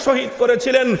ওনাকে শহীদ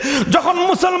করেছিলেন। যখন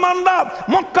মুসলমানরা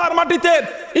মক্কার মাটিতে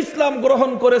ইসলাম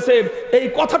গ্রহণ করেছে এই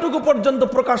কথাটুকু পর্যন্ত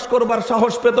প্রকাশ করবার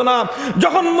সাহস পেত না।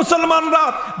 যখন মুসলমানরা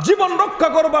জীবন রক্ষা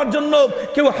করবার জন্য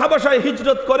কেউ হাবাসায়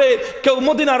হিজরত করে, কেউ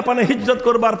মদিনার পানে হিজরত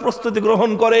করবার প্রস্তুতি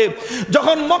গ্রহণ করে,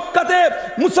 যখন মক্কাতে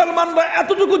মুসলমানরা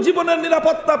এতটুকু জীবনের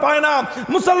নিরাপত্তা পায় না,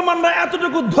 মুসলমানরা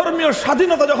এতটুকু ধর্মীয়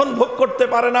স্বাধীনতা যখন ভোগ করতে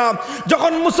পারে না,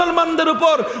 যখন মুসলমানদের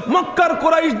উপর মক্কার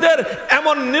কুরাইশদের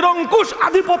এমন নিরঙ্কুশ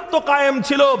আধিপত্য কায়েম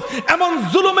ছিল, এমন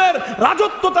জুলুমের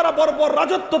রাজত্ব তারা বর্বর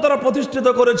রাজত্ব তারা প্রতিষ্ঠিত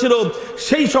করেছিল,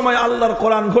 সেই সময় আল্লাহর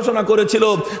কোরআন ঘোষণা করেছিল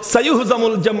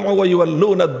সাইয়ুহজামুল জামউ ওয়া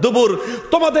ইউওয়াল্লুনা দুবুর,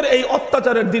 তোমাদের এই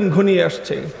অত্যাচারের দিন ঘনিয়ে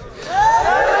আসছে,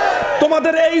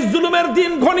 তোমাদের এই জুলুমের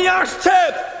দিন ঘনিয়ে আসছে,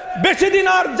 বেশি দিন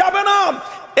আর যাবে না।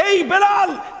 এই বেলাল,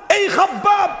 এই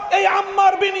খাব্বাব, এই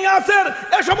আম্মার বিন ইয়াসির,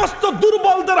 এই সমস্ত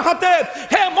দুর্বলদের হাতে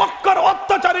হে মক্কার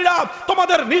অত্যাচারীরা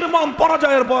তোমাদের নির্মম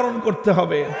পরাজয়ের বরণ করতে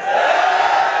হবে।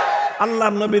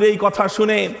 আল্লাহর নবীর এই কথা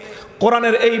শুনে,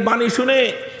 কোরআনের এই বাণী শুনে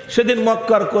সেদিন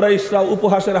মক্কার কুরাইশরা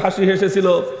উপহাসের হাসি হেসেছিল।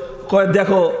 কয়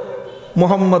দেখো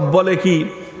মুহাম্মদ বলে কি,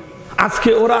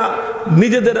 আজকে ওরা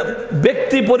নিজেদের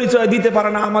ব্যক্তি পরিচয় দিতে পারে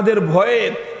না আমাদের ভয়ে,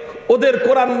 ওদের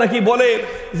কোরআন নাকি বলে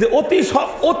যে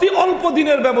অতি অল্প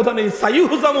দিনের ব্যবধানে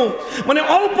সাইয়ুহজামু, মানে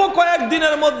অল্প কয়েক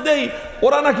দিনের মধ্যেই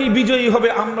ওরা নাকি বিজয়ী হবে,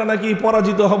 আমরা নাকি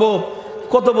পরাজিত হব।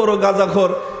 কত বড়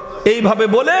গাজাখোর! এইভাবে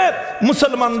বলে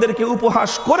মুসলমানদেরকে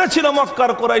উপহাস করেছিল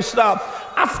মক্কার কুরাইশরা।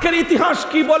 আজকের ইতিহাস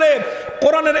কি বলে?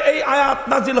 কোরআনের এই আয়াত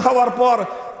নাজিল হওয়ার পর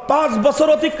 5 বছর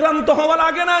অতিক্রান্ত হওয়ার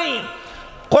আগে নাই,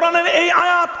 কোরআনের এই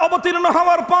আয়াত অবতীর্ণ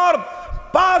হওয়ার পর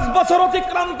 5 বছর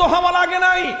অতিক্রান্ত হওয়ার আগে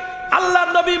নাই,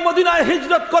 আল্লাহর নবী মদিনায়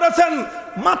হিজরত করেছেন।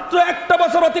 মাত্র একটা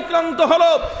বছর অতিক্রান্ত হলো।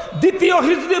 দ্বিতীয়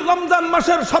হিজরির রমজান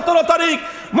মাসের 17 তারিখ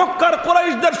মক্কার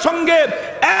কুরাইশদের সঙ্গে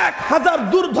 1000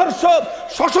 দুর্ধর্ষ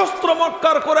সশস্ত্র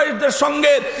মক্কার কুরাইশদের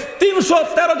সঙ্গে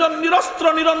 313 জন নিরস্ত্র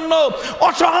নিরন্ন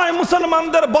অসহায়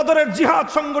মুসলমানদের বদরের জিহাদ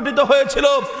সংগঠিত হয়েছিল।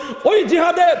 ওই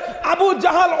জিহাদে আবু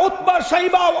জাহাল, উতবা,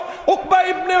 শাইবা, উকবা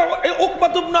ইবনে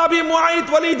আবি মুআইত,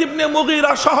 ওয়ালিদ ইবনে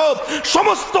মুগীরা সহ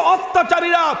সমস্ত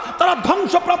অত্যাচারীরা তারা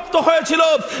ধ্বংসপ্রাপ্ত হয়েছিল।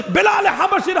 বেলাল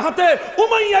হাবাসির হাতে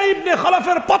উমাইয়া ইবনে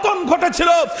খালাফের পতন ঘটেছিল।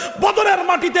 বদরের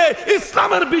মাটিতে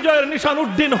ইসলামের বিজয়ের নিশান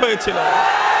উড্ডীন হয়েছিল।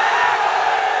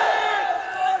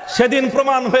 সেদিন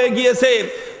প্রমাণ হয়ে গিয়েছে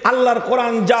আল্লাহর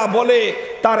কোরআন যা বলে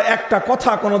তার একটা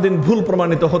কথা কোনোদিন ভুল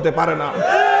প্রমাণিত হতে পারে না।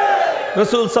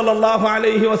 রাসূল সাল্লাল্লাহু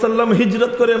আলাইহি ওয়াসাল্লাম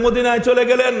হিজরত করে মদিনায় চলে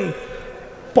গেলেন।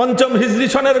 5ম হিজরি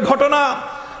সনের ঘটনা।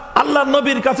 আল্লাহর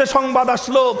নবীর কাছে সংবাদ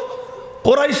আসলো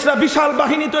কুরাইশরা বিশাল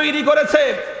বাহিনী তৈরি করেছে,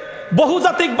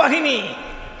 বহুজাতিক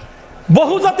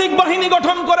বাহিনী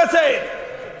গঠন করেছে।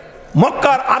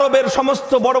 মক্কার আরবের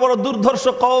সমস্ত বড় বড় দুর্ধর্ষ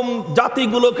কওম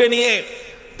জাতিগুলোকে নিয়ে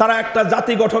তারা একটা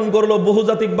জাতি গঠন করলো,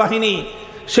 বহুজাতিক বাহিনী।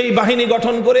 সেই বাহিনী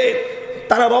গঠন করে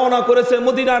তারা রওনা করেছে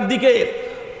মদিনার দিকে।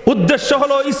 উদ্দেশ্য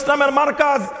হলো ইসলামের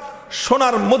মার্কাজ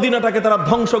সোনার মদিনাটাকে তারা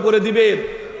ধ্বংস করে দিবে,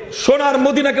 সোনার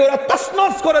মদিনাকে ওরা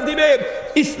তছনছ করে দিবে,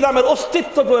 ইসলামের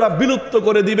অস্তিত্বকে ওরা বিলুপ্ত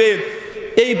করে দিবে।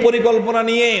 এই পরিকল্পনা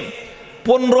নিয়ে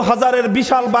 15,000-এর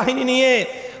বিশাল বাহিনী নিয়ে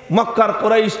মক্কার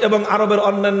কুরাইশ এবং আরবের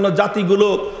অন্যান্য জাতিগুলো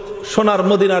সোনার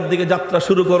মদিনার দিকে যাত্রা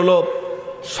শুরু করলো।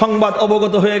 সংবাদ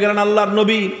অবগত হয়ে গেলেন আল্লাহর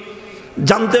নবী,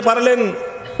 জানতে পারলেন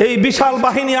এই বিশাল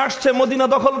বাহিনী আসছে মদিনা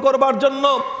দখল করবার জন্য।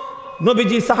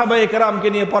 নবীজি সাহাবায়ে কেরামকে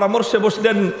নিয়ে পরামর্শে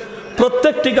বসলেন।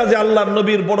 প্রত্যেকটি কাজে আল্লাহর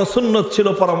নবীর বড় সুন্নত ছিল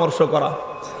পরামর্শ করা।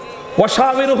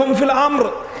 ওয়াশাবিরহুম ফিল আমর,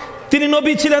 তিনি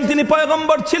নবী ছিলেন, তিনি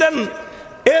পয়গম্বর ছিলেন,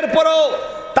 এরপরও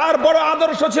তার বড়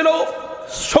আদর্শ ছিল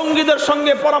সঙ্গীদের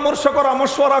সঙ্গে পরামর্শ করা,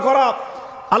 মশওয়ারা করা।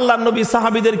 আল্লাহর নবী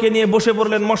সাহাবীদেরকে নিয়ে বসে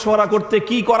পড়লেন মশওয়ারা করতে,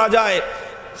 কি করা যায়।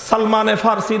 সালমানে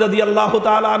ফারসি রাদিয়াল্লাহু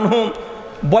তাআলা আনহু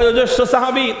বয়োজ্যেষ্ঠ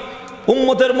সাহাবী,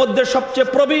 উম্মতের মধ্যে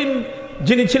সবচেয়ে প্রবীণ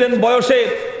যিনি ছিলেন বয়সে,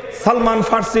 সালমান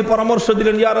ফারসি পরামর্শ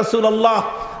দিলেন, ইয়া রাসূলুল্লাহ,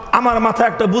 আমার মাথায়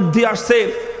একটা বুদ্ধি আসছে।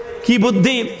 কি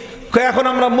বুদ্ধি? এখন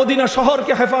আমরা মদিনা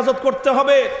শহরকে হেফাজত করতে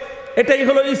হবে, এটাই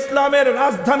হলো ইসলামের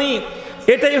রাজধানী,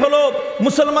 এটাই হলো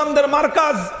মুসলমানদের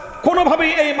মার্কাজ।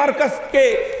 কোনোভাবেই এই মার্কাজকে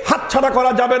হাতছাড়া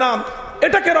করা যাবে না,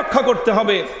 এটাকে রক্ষা করতে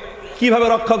হবে। কিভাবে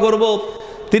রক্ষা করব?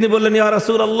 তিনি বললেন, ইয়া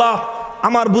রাসূলুল্লাহ,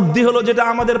 আমার বুদ্ধি হলো যেটা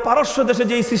আমাদের পারস্য দেশে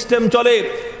যেই সিস্টেম চলে,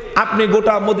 আপনি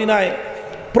গোটা মদিনায়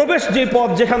প্রবেশ যে পথ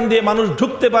যেখান দিয়ে মানুষ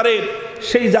ঢুকতে পারে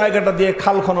সেই জায়গাটা দিয়ে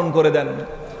খাল খনন করে দেন,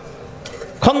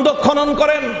 খন্দক খনন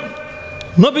করেন।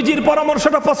 নবীজির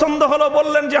পরামর্শটা পছন্দ হলো,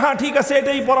 বললেন যে হ্যাঁ ঠিক আছে,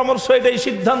 এটাই পরামর্শ, এটাই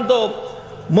সিদ্ধান্ত।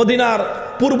 মদিনার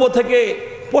পূর্ব থেকে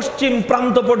পশ্চিম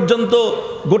প্রান্ত পর্যন্ত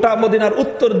গোটা মদিনার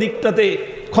উত্তর দিকটাতে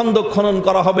খন্দক খনন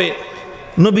করা হবে।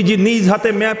 নবীজি নিজ হাতে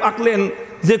ম্যাপ আঁকলেন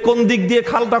যে কোন দিক দিয়ে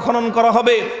খালটা খনন করা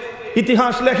হবে।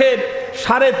 ইতিহাস লেখে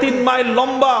 3.5 মাইল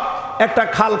লম্বা একটা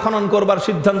খাল খনন করবার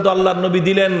সিদ্ধান্ত আল্লাহর নবী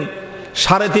দিলেন।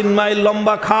 3.5 মাইল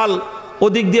লম্বা খাল,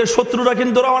 ওদিক দিয়ে শত্রুরা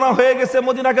কিন্তু রওনা হয়ে গেছে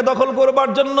মদিনাকে দখল করবার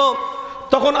জন্য।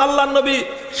 তখন আল্লাহর নবী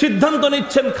সিদ্ধান্ত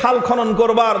নিচ্ছেন খাল খনন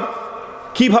করবার।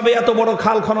 কিভাবে এত বড়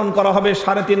খাল খনন করা হবে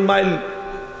 3.5 মাইল,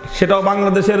 সেটাও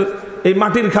বাংলাদেশের এই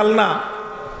মাটির খাল না,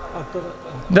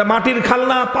 মাটির খাল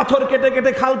না, পাথর কেটে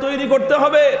কেটে খাল তৈরি করতে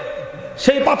হবে।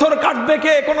 সেই পাথর কাটবে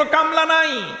কে? কোনো কামলা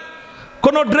নাই,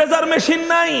 কোনো ড্রেজার মেশিন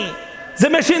নাই যে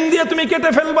মেশিন দিয়ে তুমি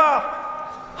কেটে ফেলবা,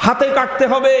 হাতে কাটতে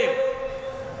হবে।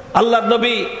 আল্লাহর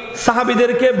নবী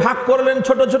সাহাবীদেরকে ভাগ করলেন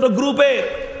ছোট ছোট গ্রুপে,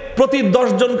 প্রতি 10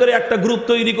 জন করে একটা গ্রুপ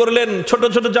তৈরি করলেন, ছোট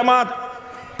ছোট জামাত।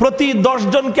 প্রতি 10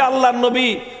 জনকে আল্লাহর নবী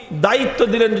দায়িত্ব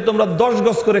দিলেন যে তোমরা 10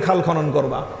 গজ করে খাল খনন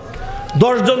করবা।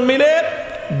 10 জন মিলে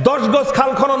 10 গজ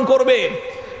খাল খনন করবে।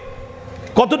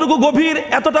 কতটুকু গভীর?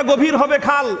 এতটা গভীর হবে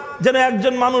খাল যেন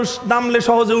একজন মানুষ নামলে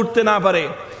সহজে উঠতে না পারে।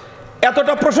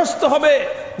 এতটা প্রশস্ত হবে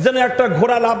যেন একটা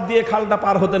ঘোড়া লাফ দিয়ে খালটা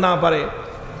পার হতে না পারে।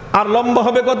 আর লম্বা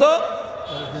হবে কত?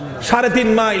 3.5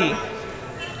 মাইল।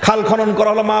 খাল খনন করা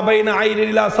হলো মা বাইনা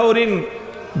আইরিলা সাউরিন।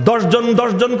 10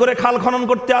 জন করে খাল খনন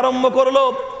করতে আরম্ভ করলো।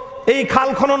 এই খাল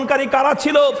খননকারী কারা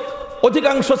ছিল?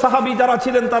 অধিকাংশ সাহাবী যারা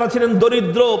ছিলেন তারা ছিলেন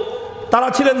দরিদ্র, তারা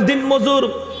ছিলেন দিনমজুর।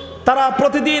 তারা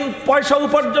প্রতিদিন পয়সা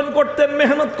উপার্জন করতেন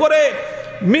মেহনত করে,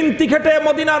 মিনতি খেটে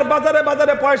মদিনার বাজারে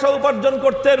বাজারে পয়সা উপার্জন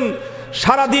করতেন।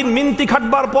 সারাদিন মিনতি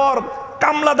খাটবার পর,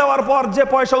 কামলা দেওয়ার পর যে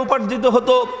পয়সা উপার্জিত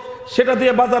হতো সেটা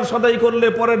দিয়ে বাজার সদাই করলে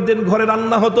পরের দিন ঘরে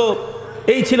রান্না হতো।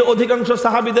 এই ছিল অধিকাংশ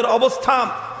সাহাবীদের অবস্থা।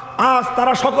 আজ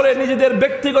তারা সকলে নিজেদের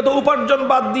ব্যক্তিগত উপার্জন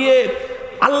বাদ দিয়ে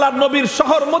আল্লাহর নবীর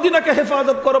শহর মদিনাকে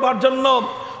হেফাজত করবার জন্য,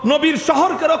 নবীর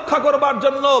শহরকে রক্ষা করবার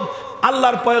জন্য,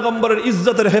 আল্লাহর পয়গম্বরের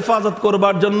ইজ্জতের হেফাজত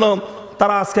করবার জন্য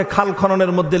তারা আজকে খাল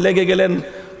খননের মধ্যে লেগে গেলেন,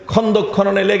 খন্দক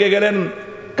খননে লেগে গেলেন।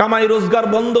 কামাই রোজগার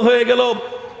বন্ধ হয়ে গেল,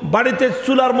 বাড়িতে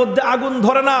চুলার মধ্যে আগুন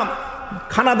ধরে না,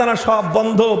 খানা দানা সব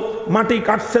বন্ধ। মাটি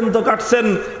কাটছেন তো কাটছেন,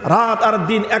 রাত আর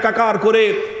দিন একাকার করে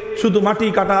শুধু মাটি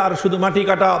কাটা আর শুধু মাটি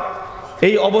কাটা।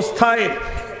 এই অবস্থায়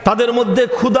তাদের মধ্যে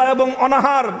ক্ষুধা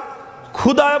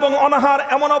এবং অনাহার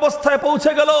এমন অবস্থায়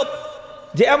পৌঁছে গেল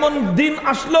যে এমন দিন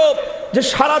আসলো যে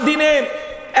সারা দিনে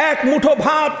এক মুঠো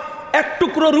ভাত, এক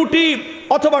টুকরো রুটি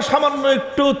অথবা সামান্য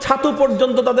একটু ছাতু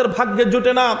পর্যন্ত তাদের ভাগ্যে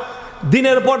জুটে না।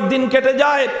 দিনের পর দিন কেটে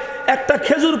যায়, একটা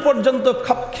খেজুর পর্যন্ত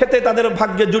খেতে তাদের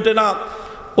ভাগ্যে জুটে না।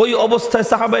 ওই অবস্থায়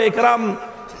সাহাবায়ে কেরাম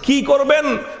কি করবেন?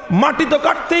 মাটি তো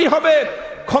কাটতেই হবে,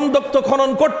 খন্দক তো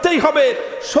খনন করতেই হবে,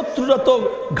 শত্রুরা তো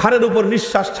ঘাড়ের উপর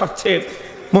নিঃশ্বাস ছাড়ছে।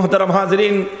 মুহতারাম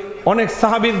হাজরিন, অনেক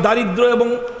সাহাবীর দারিদ্র এবং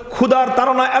ক্ষুধার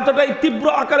তাড়না এতটাই তীব্র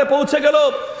আকারে পৌঁছে গেল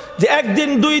যে 1 দিন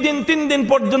 2 দিন 3 দিন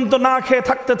পর্যন্ত না খেয়ে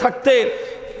থাকতে থাকতে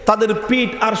তাদের পিঠ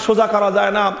আর সোজা করা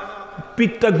যায় না,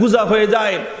 পিঠটা গুজা হয়ে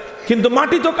যায়। কিন্তু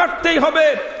মাটি তো কাটতেই হবে।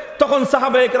 তখন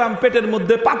সাহাবায়ে কেরাম পেটের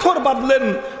মধ্যে পাথর বাঁধলেন,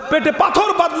 পেটে পাথর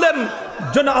বাঁধলেন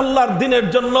যেন আল্লাহর দ্বীনের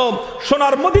জন্য,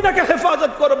 সোনার মদিনাকে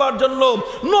হেফাজত করবার জন্য,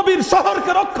 নবীর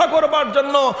শহরকে রক্ষা করবার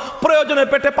জন্য প্রয়োজনে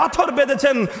পেটে পাথর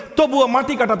বেঁধেছেন, তবুও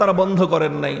মাটি কাটা তারা বন্ধ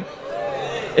করেন নাই।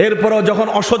 এরপরও যখন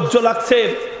অসহ্য লাগছে,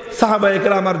 সাহাবায়ে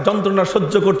কেরাম আর যন্ত্রণা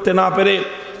সহ্য করতে না পেরে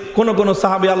কোন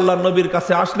সাহাবী আল্লাহর নবীর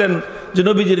কাছে আসলেন যে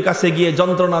নবীজির কাছে গিয়ে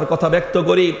যন্ত্রণার কথা ব্যক্ত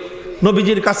করি।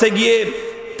 নবীজির কাছে গিয়ে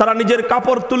তারা নিজের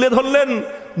কাপড় তুলে ধরলেন।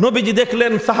 নবীজি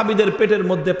দেখলেন সাহাবীদের পেটের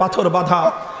মধ্যে পাথর বাঁধা।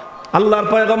 আল্লাহর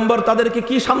পয়গম্বর তাদেরকে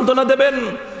কি সান্ত্বনা দেবেন?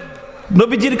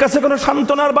 নবীজির কাছে কোনো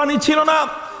সান্ত্বনার বাণী ছিল না।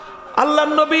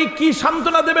 আল্লাহর নবী কি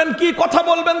সান্ত্বনা দেবেন, কি কথা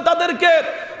বলবেন তাদেরকে?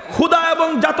 ক্ষুধা এবং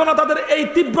যাতনা তাদের এই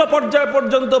তীব্র পর্যায়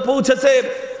পর্যন্ত পৌঁছেছে।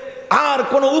 আর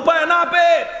কোনো উপায় না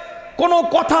পেয়ে, কোনো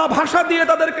কথা ভাষা দিয়ে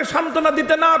তাদেরকে সান্ত্বনা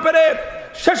দিতে না পেরে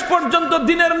শেষ পর্যন্ত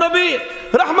দিনের নবী,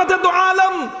 রাহমাতে দু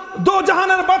আলম, দো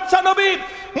জাহানের বাদশা নবী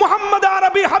মুহাম্মদ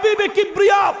আরবি হাবিবে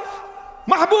কিবরিয়া,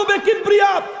 মাহবুবে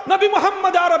কিবরিয়া নবী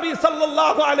মুহাম্মদ আরবি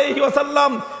সাল্লাল্লাহু আলাইহি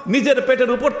ওয়াসাল্লাম নিজের পেটের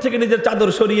উপর থেকে নিজের চাদর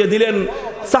সরিয়ে দিলেন।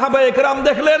 সাহাবায়ে কেরাম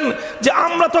দেখলেন যে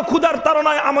আমরা তো ক্ষুধার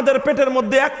তাড়নায় আমাদের পেটের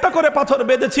মধ্যে একটা করে পাথর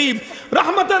বেঁধেছি,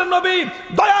 রহমতের নবী,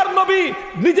 দয়ার নবী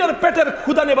নিজের পেটের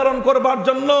ক্ষুধা নিবারণ করবার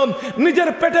জন্য, নিজের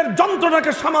পেটের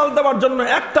যন্ত্রণাকে সামাল দেওয়ার জন্য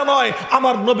একটা নয়,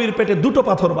 আমার নবীর পেটে 2টো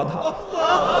পাথর বাঁধা।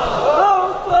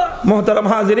 মুহতারাম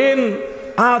হাজিরিন,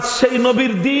 আজ সেই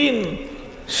নবীর দিন,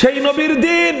 সেই নবীর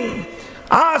দিন,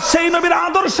 আজ সেই নবীর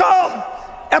আদর্শ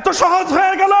এত সহজ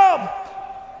হয়ে গেল।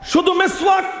 শুধু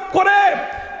মিসওয়াক করে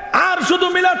আর শুধু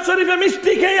মিলাদ শরীফে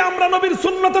মিষ্টি খেয়ে আমরা নবীর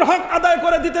সুন্নতের হক আদায়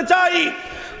করে দিতে চাই।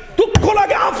 দুঃখ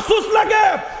লাগে, আফসোস লাগে।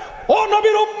 ও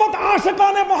নবীর উম্মত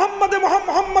আশিকানে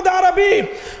মুহাম্মদ আরবি,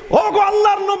 ও গো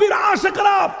আল্লাহর নবীর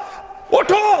আশিকরা,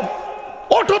 ওঠো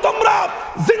ওঠো, তোমরা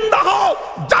জিন্দা হও,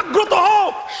 জাগ্রত হও,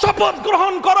 শপথ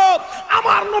গ্রহণ করো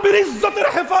আমার নবীর ইজ্জতের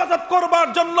হেফাজত করবার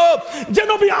জন্য। যে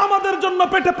নবী আমাদের জন্য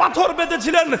পেটে পাথর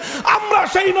বেঁধেছিলেন, আমরা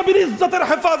সেই নবীর ইজ্জতের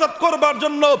হেফাজত করবার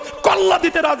জন্য কল্লা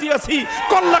দিতে রাজি আছি,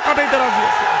 কল্লা কাটাইতে রাজি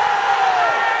আছি।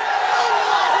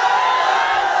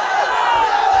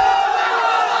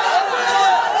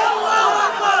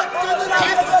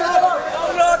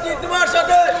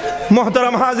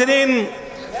 মুহতারাম হাজিরিন,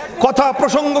 কথা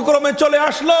প্রসঙ্গক্রমে চলে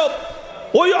আসলো।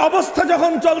 ওই অবস্থা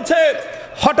যখন চলছে,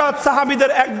 হঠাৎ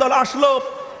সাহাবীদের একদল আসলো,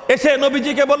 এসে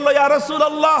নবীজিকে বলল, ইয়া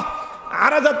রাসূলুল্লাহ,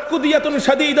 আরাজাত কুদিয়াতুন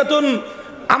শাদীদাতুন,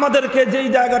 আমাদেরকে যেই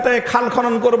জায়গাটায় খাল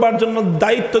খনন করবার জন্য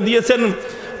দায়িত্ব দিয়েছেন,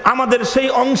 আমাদের সেই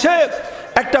অংশে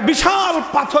একটা বিশাল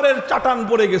পাথরের চাটান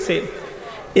পড়ে গেছে।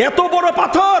 এত বড়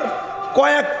পাথর,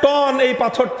 কয়েক টন এই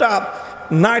পাথরটা,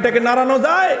 না এটাকে নাড়ানো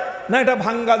যায় না এটা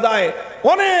ভাঙ্গা যায়।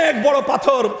 অনেক বড়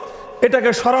পাথর,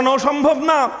 এটাকে সরানো সম্ভব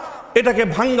না, এটাকে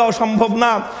ভাঙ্গাও সম্ভব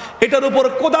না। এটার উপর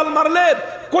কোদাল মারলে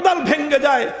কোদাল ভেঙে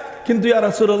যায়, কিন্তু ইয়া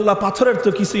রাসূলুল্লাহ পাথরের তো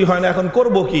কিছুই হয় না, এখন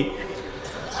করব কি?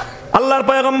 আল্লাহর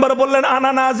পয়গম্বর বললেন,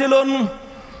 আনা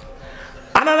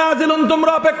নাজিলুন,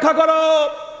 তোমরা অপেক্ষা করো,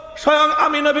 স্বয়ং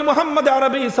আমি নবী মুহাম্মদ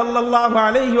আরবি সাল্লাল্লাহু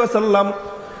আলাইহি ওয়াসাল্লাম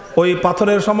ওই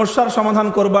পাথরের সমস্যার সমাধান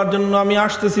করবার জন্য আমি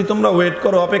আসতেছি, তোমরা ওয়েট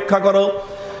করো, অপেক্ষা করো।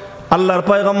 আল্লাহর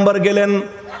পয়গম্বর গেলেন,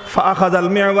 ফাআখাযাল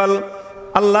মি'ওয়াল,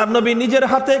 আল্লাহর নবী নিজের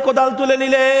হাতে কোদাল তুলে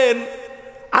নিলেন।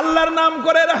 আল্লাহর নাম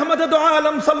করে রাহমাতুল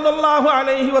আলম সাল্লাল্লাহু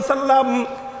আলাইহি ওয়াসাল্লাম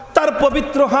তার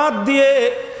পবিত্র হাত দিয়ে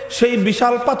সেই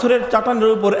বিশাল পাথরের চাটানের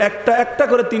উপর একটা একটা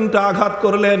করে 3টা আঘাত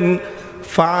করলেন।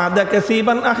 ফাদা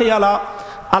কাসিবান আহিয়ালা,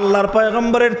 আল্লাহর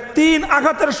পয়গম্বরের 3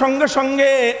 আঘাতের সঙ্গে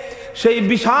সঙ্গে সেই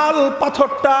বিশাল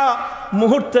পাথরটা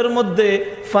মুহূর্তের মধ্যে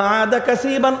ফাদা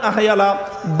কাসিবান আহিয়ালা,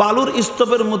 বালুর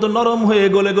স্তূপের মতো নরম হয়ে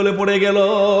গলে গলে পড়ে গেল।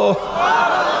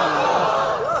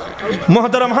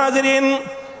 মুহতারাম হাজিরিন,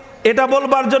 এটা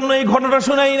বলবার জন্য এই ঘটনাটা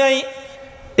শুনাই নাই,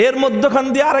 এর মধ্যখান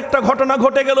দিয়ে আরেকটা ঘটনা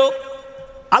ঘটে গেল।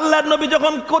 আল্লাহর নবী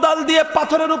যখন কোদাল দিয়ে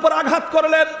পাথরের উপর আঘাত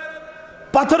করলেন,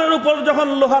 পাথরের উপর যখন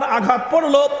লোহার আঘাত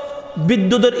পড়লো,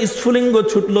 বিদ্যুতের স্ফুলিঙ্গ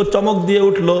ছুটলো, চমক দিয়ে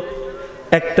উঠলো,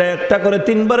 একটা একটা করে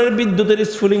 3 বারের বিদ্যুতের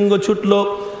স্ফুলিঙ্গ ছুটলো।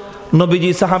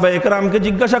 নবীজি সাহাবায়ে কেরামকে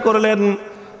জিজ্ঞাসা করলেন,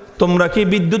 তোমরা কি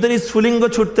বিদ্যুতের স্ফুলিঙ্গ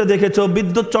ছুটতে দেখেছো,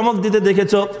 বিদ্যুৎ চমক দিতে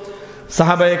দেখেছো?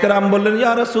 সাহাবায়ে কেরাম বললেন,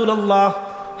 ইয়া রাসূলুল্লাহ,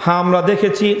 হ্যাঁ আমরা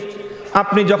দেখেছি।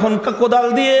 আপনি যখন কোদাল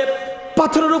দিয়ে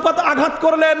পাথরের উপর আঘাত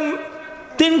করলেন,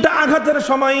 3টা আঘাতের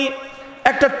সময়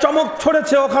একটা চমক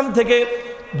ছড়েছে, ওখান থেকে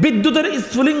বিদ্যুতের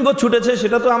স্ফুলিঙ্গ ছুটেছে,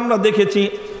 সেটা তো আমরা দেখেছি।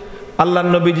 আল্লাহর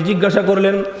নবীজি জিজ্ঞাসা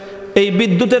করলেন, এই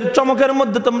বিদ্যুতের চমকের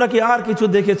মধ্যে তোমরা কি আর কিছু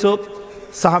দেখেছো?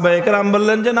 সাহাবায়ে কেরাম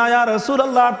বললেন যে না ইয়া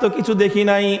রাসূলুল্লাহ, আর তো কিছু দেখি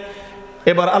নাই।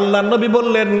 এবার আল্লাহর নবী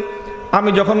বললেন, আমি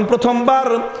যখন প্রথমবার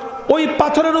ওই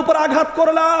পাথরের উপর আঘাত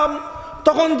করলাম,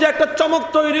 তখন যে একটা চমক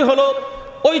তৈরি হলো,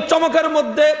 ওই চমকের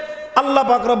মধ্যে আল্লাহ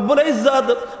পাক রব্বুল ইজ্জত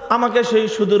আমাকে সেই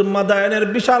সুদূর মাদায়েনের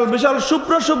বিশাল বিশাল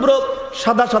শুভ্র শুভ্র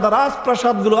সাদা সাদা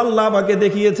রাজপ্রাসাদগুলো আল্লাহ আমাকে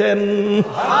দেখিয়েছেন।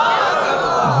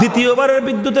 দ্বিতীয়বারের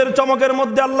বিদ্যুতের চমকের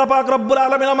মধ্যে আল্লাহ পাক রব্বুল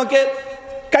আলামিন আমাকে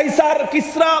কাইসার,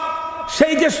 কিসরা,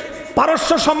 সেই যে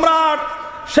পারস্য সম্রাট,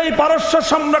 সেই পারস্য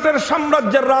সম্রাটের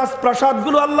সাম্রাজ্যের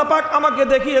রাজপ্রাসাদগুলো আল্লাহ পাক আমাকে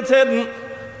দেখিয়েছেন।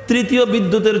 তৃতীয়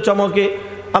বিদ্যুতের চমকে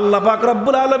আল্লাহ পাক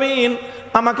রব্বুল আলামিন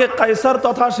আমাকে কাইসার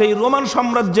তথা সেই রোমান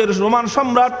সাম্রাজ্যের রোমান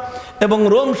সম্রাট এবং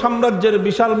রোম সাম্রাজ্যের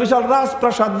বিশাল বিশাল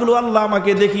রাজপ্রাসাদগুলো আল্লাহ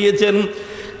আমাকে দেখিয়েছেন।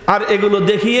 আর এগুলো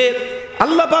দেখিয়ে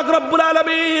আল্লাহ পাক রব্বুল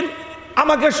আলামিন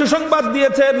আমাকে সুসংবাদ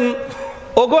দিয়েছেন,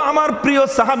 ওগো আমার প্রিয়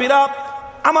সাহাবীরা,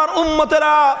 আমার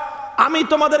উম্মতেরা, আমি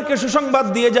তোমাদেরকে সুসংবাদ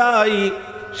দিয়ে যাই,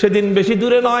 সেদিন বেশি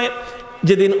দূরে নয়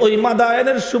যেদিন ওই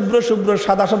মাদায়েনের শুভ্র শুভ্র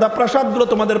সাদা সাদা প্রাসাদগুলো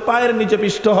তোমাদের পায়ের নিচে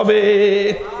পিষ্ট হবে।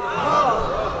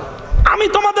 আমি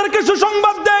তোমাদেরকে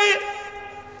সুসংবাদ দেই,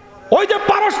 ওই যে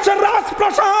পারস্যের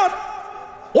রাজপ্রাসাদ,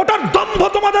 ওটার দম্ভ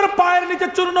তোমাদের পায়ের নিচে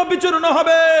চূর্ণ বিচূর্ণ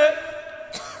হবে।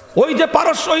 ওই যে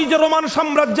পারস্য, ওই যে রোমান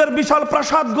সাম্রাজ্যের বিশাল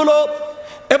প্রাসাদগুলো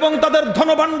এবং তাদের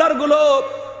ধনভাণ্ডারগুলো,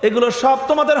 এগুলো সব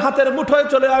তোমাদের হাতের মুঠোয়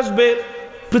চলে আসবে।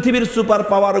 পৃথিবীর সুপার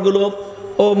পাওয়ারগুলো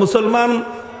ও মুসলমান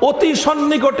অতি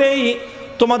সন্নিকটেই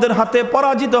তোমাদের হাতে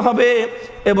পরাজিত হবে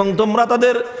এবং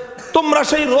তোমরা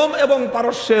সেই রোম এবং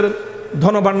পারস্যের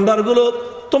ধনভাণ্ডারগুলো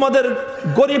তোমাদের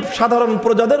গরিব সাধারণ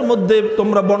প্রজাদের মধ্যে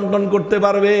তোমরা বন্টন করতে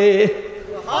পারবে।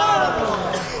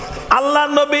 আল্লাহ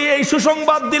নবী এই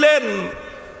সুসংবাদ দিলেন।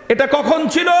 এটা কখন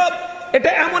ছিল?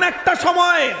 এটা এমন একটা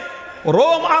সময়,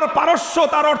 রোম আর পারস্য,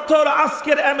 তার অর্থ হলো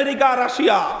আজকের আমেরিকা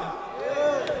রাশিয়া।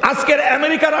 আজকের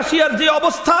আমেরিকা রাশিয়ার যে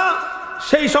অবস্থা,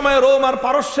 সেই সময় রোম আর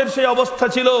পারস্যের সেই অবস্থা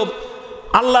ছিল।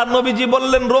 আল্লাহর নবীজি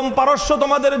বললেন, রোম পারস্য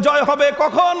তোমাদের জয় হবে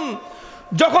কখন?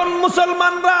 যখন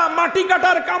মুসলমানরা মাটি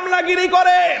কাটার কামলাগিরি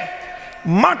করে,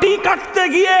 মাটি কাটতে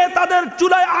গিয়ে তাদের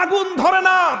চুলায় আগুন ধরে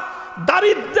না,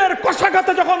 দারিদ্রের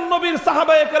কষাঘাতে যখন নবীর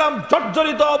সাহাবায়ে কেরাম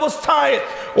জর্জরিত অবস্থায়,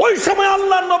 ওই সময়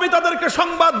আল্লাহর নবী তাদেরকে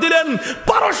সংবাদ দিলেন,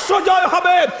 পারস্য জয়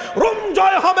হবে, রোম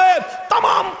জয় হবে,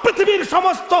 তাম পৃথিবীর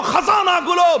সমস্ত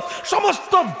খাজানাগুলো,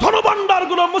 সমস্ত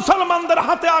ধনভাণ্ডারগুলো মুসলমানদের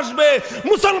হাতে আসবে,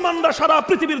 মুসলমানরা সারা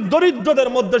পৃথিবীর দরিদ্রদের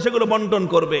মধ্যে সেগুলো বন্টন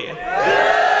করবে।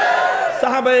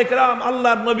 সাহাবায়ে কেরাম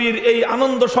আল্লাহর নবীর এই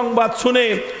আনন্দ সংবাদ শুনে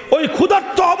ওই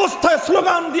ক্ষুধার্ত অবস্থায়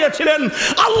স্লোগান দিয়েছিলেন,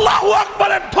 আল্লাহু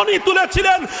আকবারের ধ্বনি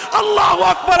তুলেছিলেন। আল্লাহু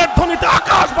আকবারের ধ্বনিতে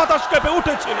আকাশ বাতাস কেঁপে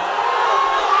উঠেছিল।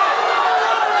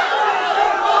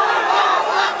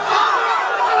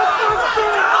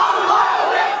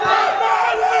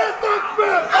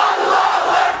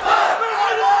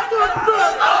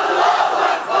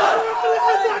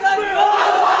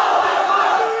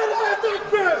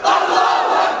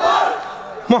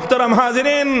 মুহতারাম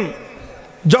হাজিরিন,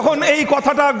 যখন এই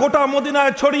কথাটা গোটা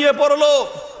মদিনায় ছড়িয়ে পড়লো,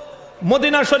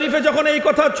 মদিনা শরীফে যখন এই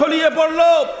কথা ছড়িয়ে পড়লো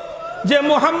যে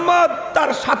মুহাম্মদ তার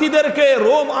সাথীদেরকে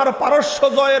রোম আর পারস্য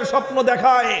জয়ের স্বপ্ন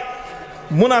দেখায়,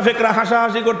 মুনাফিকরা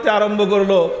হাসাহাসি করতে আরম্ভ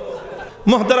করলো।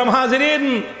 মুহতারাম হাজিরিন,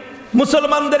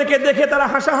 মুসলমানদেরকে দেখে তারা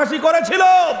হাসাহাসি করেছিল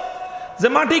যে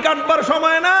মাটি কাটবার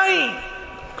সময় নাই,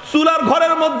 চুলার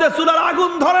ঘরের মধ্যে চুলার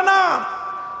আগুন ধরে না,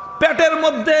 পেটের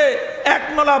মধ্যে এক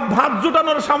নলা ভাত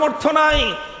জুটানোর সামর্থ্য নাই,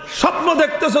 স্বপ্ন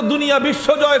দেখতেছো দুনিয়া বিশ্ব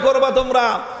জয় করবা তোমরা।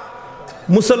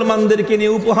 মুসলমানদেরকে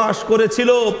নিয়ে উপহাস করেছিল।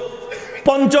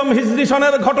 পঞ্চম হিজরি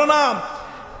সনের ঘটনা।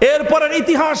 এরপরের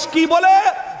ইতিহাস কি বলে?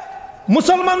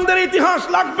 মুসলমানদের ইতিহাস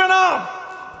লাগবে না,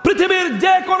 পৃথিবীর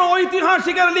যে কোনো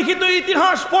ঐতিহাসিকের লিখিত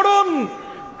ইতিহাস পড়ুন।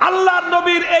 আল্লাহর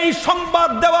নবীর এই সংবাদ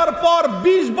দেওয়ার পর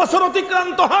 20 বছর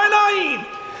অতিক্রান্ত হয় নাই,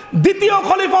 দ্বিতীয়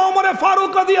খলিফা ওমরে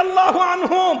ফারুক রাদিয়াল্লাহু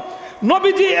আনহু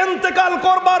নবীজি ইন্তেকাল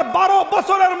করবার 12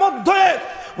 বছরের মধ্যে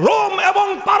রোম এবং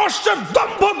পারস্যের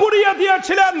দম্ভ গুড়িয়ে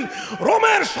দিয়েছিলেন।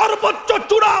 রোমের সর্বোচ্চ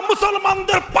চূড়া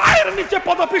মুসলমানদের পায়ের নিচে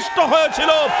পদপিষ্ট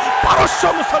হয়েছিল, পারস্য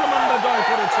মুসলমানরা জয়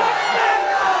করেছে।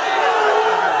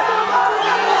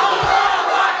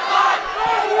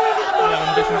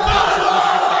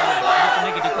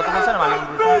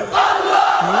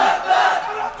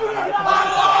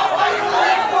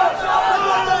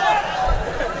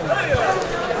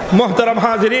 মুহতারাম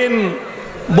হাজিরিন,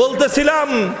 বলতেছিলাম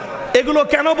এগুলো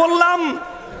কেন বললাম?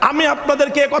 আমি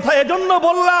আপনাদেরকে কথা এজন্য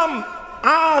বললাম,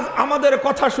 আজ আমাদের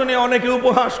কথা শুনে অনেকে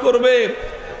উপহাস করবে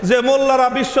যে মোল্লারা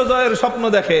বিশ্বজয়ের স্বপ্ন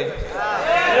দেখে।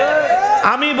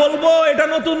 আমি বলবো এটা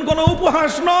নতুন কোনো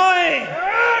উপহাস নয়,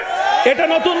 এটা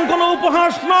নতুন কোনো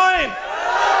উপহাস নয়।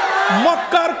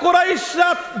 মক্কার কুরাইশরা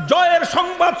জয়ের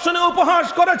সংবাদ শুনে উপহাস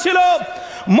করেছিল,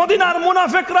 মদিনার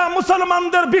মুনাফিকরা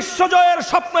মুসলমানদের বিশ্বজয়ের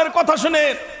স্বপ্নের কথা শুনে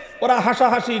ওরা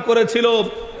হাসাহাসি করেছিল।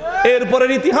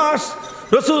 এরপরের ইতিহাস,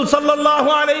 রাসূল সাল্লাল্লাহু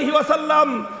আলাইহি ওয়াসাল্লাম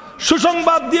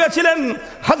সুসংবাদ দিয়েছিলেন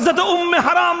হযরত উম্মে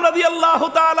হারাম রাদিয়াল্লাহু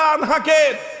তাআলা আনহাকে।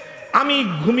 আমি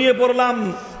ঘুমিয়ে পড়লাম,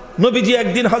 নবীজি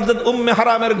একদিন হযরত উম্মে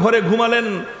হারামের ঘরে ঘুমালেন,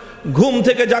 ঘুম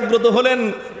থেকে জাগ্রত হলেন,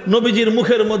 নবীজির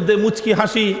মুখের মধ্যে মুচকি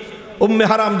হাসি। উম্মে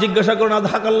হারাম জিজ্ঞাসা করেন,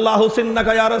 আযহাকাল্লাহু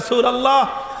সিন্নাকা ইয়া রাসূলুল্লাহ,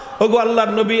 ওগো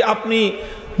আল্লাহর নবী আপনি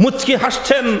মুচকি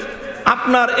হাসছেন,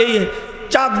 আপনার এই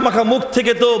চাঁদ মাখা মুখ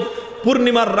থেকে তো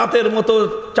পূর্ণিমার রাতের মতো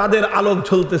চাঁদের আলোক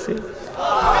ঝলতেছে,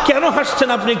 কেন হাসছেন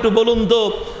আপনি একটু বলুন তো?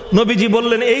 নবীজি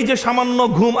বললেন, এই যে সামান্য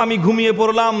ঘুম আমি ঘুমিয়ে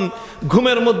পড়লাম,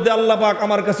 ঘুমের মধ্যে আল্লাহ পাক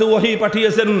আমার কাছে ওহী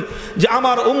পাঠিয়েছেন যে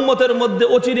আমার উম্মতের মধ্যে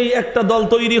অচিরেই একটা দল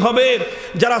তৈরি হবে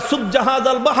যারা সুবজাহাজ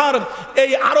আল বাহার,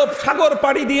 এই আরব সাগর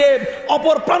পাড়ি দিয়ে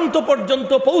অপর প্রান্ত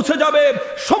পর্যন্ত পৌঁছে যাবে,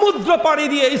 সমুদ্র পাড়ি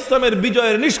দিয়ে ইসলামের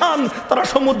বিজয়ের নিশান তারা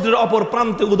সমুদ্রের অপর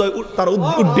প্রান্তে তারা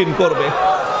উড্ডীন করবে।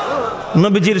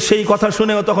 নবীজির সেই কথা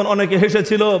শুনেও তখন অনেকে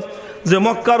হেসেছিল যে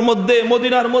মক্কার মধ্যে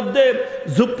মদিনার মধ্যে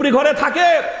ঝুপড়ি ঘরে থাকে,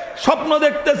 স্বপ্ন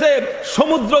দেখতেছে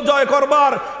সমুদ্র জয়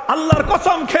করবার। আল্লাহর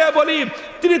কসম খেয়ে বলি,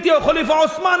 তৃতীয় খলিফা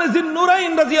ওসমান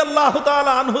জিন্নুরাইন রাদিয়াল্লাহু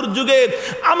তাআলা আনহুর যুগে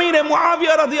আমিরে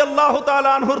মুআবিয়া রাদিয়াল্লাহু তাআলা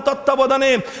আনহুর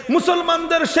তত্ত্বাবধানে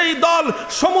মুসলমানদের সেই দল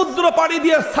সমুদ্র পাড়ি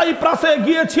দিয়ে সাইপ্রাসে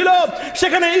গিয়েছিল,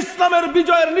 সেখানে ইসলামের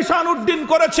বিজয়ের নিশান উড্ডীন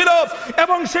করেছিল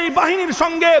এবং সেই বাহিনীর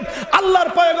সঙ্গে আল্লাহর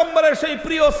পয়গম্বরের সেই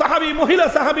প্রিয় সাহাবী, মহিলা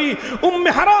সাহাবী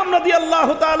উম্মে হারাম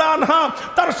রাদিয়াল্লাহু তাআলা আনহা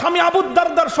তার স্বামী আবু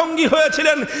দারদার সঙ্গী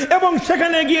হয়েছিলেন এবং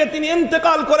সেখানে গিয়ে তিনি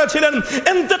ইন্তেকাল করেছিলেন।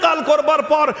 ইন্তেকাল করবার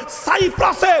পর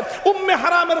সাইপ্রাসে উম্মে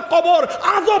কারামের কবর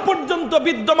আজও পর্যন্ত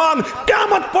বিদ্যমান,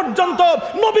 কিয়ামত পর্যন্ত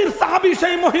নবীর সাহাবী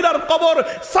সেই মহিলার কবর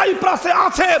সাইপ্রাসে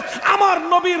আছে, আমার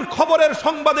নবীর খবরের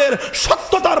সংবাদের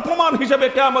সত্যতার প্রমাণ হিসেবে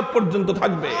কিয়ামত পর্যন্ত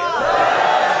থাকবে।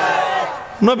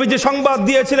 নবীজি সংবাদ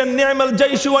দিয়েছিলেন, নিয়ামাল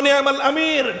জাইশু ওয়া নিয়ামাল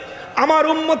আমির, আমার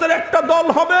উম্মতের একটা দল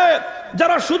হবে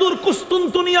যারা সুদূর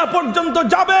কুস্তুনতুনিয়া পর্যন্ত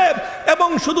যাবে এবং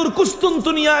সুদূর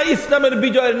কুস্তুনতুনিয়া ইসলামের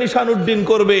বিজয়ের নিশান উড্ডীন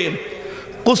করবে।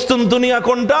 কুস্তুনতুনিয়া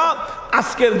কোনটা?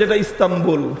 আজকের যেটা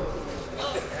ইস্তাম্বুল,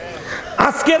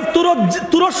 আজকের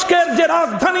তুরস্কের যে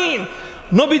রাজধানী,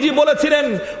 নবীজি বলেছিলেন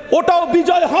ওটাও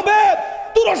বিজয় হবে,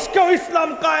 তুরস্কেও ইসলাম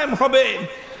কায়েম হবে।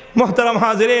 মুহতারাম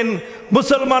হাজিরিন,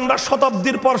 মুসলমানরা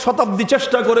শতাব্দীর পর শতাব্দী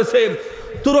চেষ্টা করেছে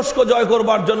তুরস্ক জয়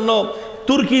করবার জন্য।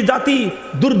 তুর্কি জাতি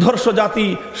দুর্ধর্ষ জাতি,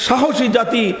 সাহসী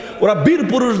জাতি, ওরা বীর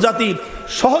পুরুষ জাতি,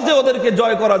 সহজে ওদেরকে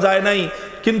জয় করা যায় নাই।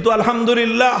 কিন্তু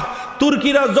আলহামদুলিল্লাহ,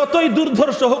 তুর্কিরা যতই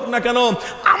দুর্ধর্ষ হোক না কেন,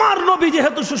 আমার নবী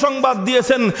যেহেতু সুসংবাদ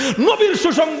দিয়েছেন, নবীর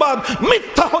সুসংবাদ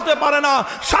মিথ্যা হতে পারে না।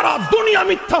 সারা দুনিয়া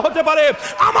মিথ্যা হতে পারে,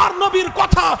 আমার নবীর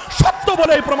কথা সত্য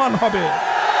বলেই প্রমাণ হবে।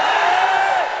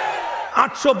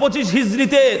 825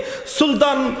 হিজরিতে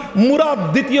সুলতান মুরাদ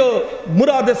দ্বিতীয়,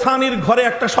 মুরাদে সানির ঘরে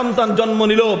একটা সন্তান জন্ম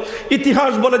নিল।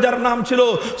 ইতিহাস বলে যার নাম ছিল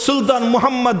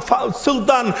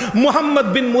সুলতান মুহাম্মদ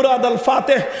বিন মুরাদ আল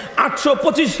ফাতেহ।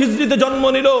 825 হিজরিতে জন্ম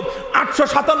নিল।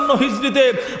 857 হিজরিতে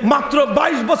মাত্র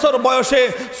 22 বছর বয়সে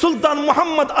সুলতান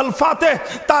মুহাম্মদ আল ফাতেহ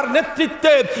তার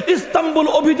নেতৃত্বে ইস্তাম্বুল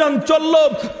অভিযান চলল।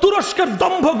 তুরস্কের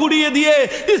দম্ভ গুড়িয়ে দিয়ে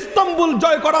ইস্তাম্বুল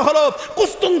জয় করা হলো।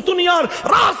 কুস্তুনতুনিয়ার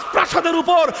রাজপ্রাসাদের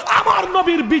উপর আমার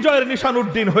নবীর বিজয়ের নিশান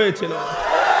উড্ডীন হয়েছিল।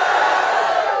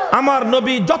 আমার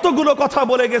নবী যতগুলো কথা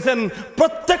বলে গেছেন,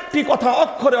 প্রত্যেকটি কথা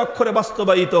অক্ষরে অক্ষরে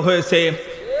বাস্তবায়িত হয়েছে।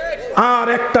 আর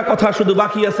একটা কথা শুধু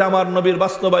বাকি আছে আমার নবীর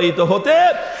বাস্তবায়িত হতে,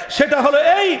 সেটা হলো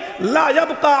এই, লা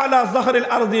ইয়াবকা আলা যাহরিল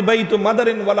আরদি বাইতু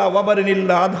মাদারিন ওয়ালা ওয়াবারিন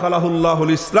ইল্লা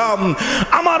আদখালাহুল্লাহুল ইসলাম।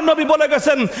 আমার নবী বলে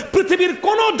গেছেন, পৃথিবীর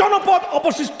কোন জনপদ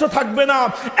অবশিষ্ট থাকবে না,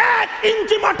 1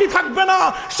 ইঞ্চি মাটি থাকবে না,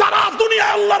 সারা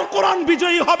দুনিয়ায় আল্লাহর কোরআন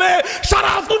বিজয়ী হবে,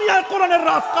 সারা দুনিয়ায় কোরআনের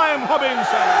রাজ কায়েম হবে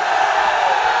ইনশাআল্লাহ।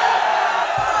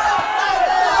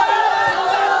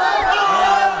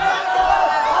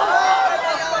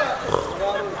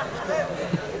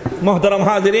 মুহতারাম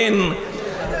হাজিরিন,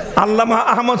 আল্লামা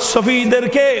আহমদ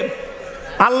শফীদেরকে,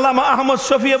 আল্লামা আহমদ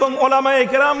শফী এবং ওলামায়ে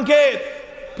কেরামকে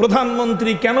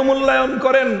প্রধানমন্ত্রী কেন মূল্যায়ন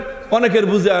করেন অনেকের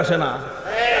বুঝে আসে না।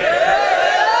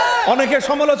 অনেকে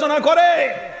সমালোচনা করে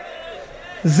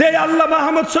যে আল্লামা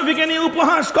আহমদ শফীকে নিয়ে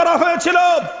উপহাস করা হয়েছিল,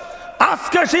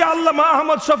 আজকে সেই আল্লামা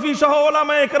আহমদ শফী সহ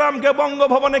ওলামায়ে কেরামকে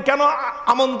বঙ্গভবনে কেন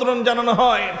আমন্ত্রণ জানানো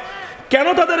হয়, কেন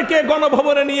তাদেরকে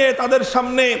গণভবনে নিয়ে তাদের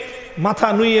সামনে মাথা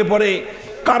নুইয়ে পড়ে?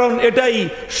 কারণ এটাই,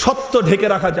 সত্য ঢেকে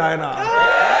রাখা যায় না।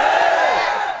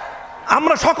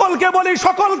 আমরা সকলকে বলি,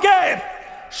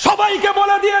 সবাইকে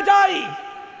বলে দিয়ে যাই,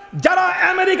 যারা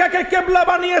আমেরিকাকে কেবলা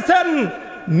বানিয়েছেন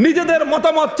নিজেদের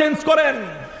মতামত চেঞ্জ করেন।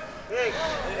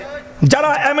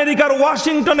 যারা আমেরিকার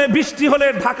ওয়াশিংটনে বৃষ্টি হলে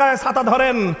ঢাকায় ছাতা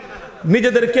ধরেন,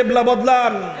 নিজেদের কেবলা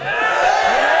বদলান।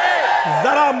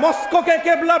 যারা মস্কোকে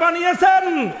কেবলা বানিয়েছেন,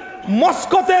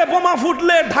 মস্কোতে বোমা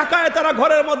ফুটলে ঢাকায় তারা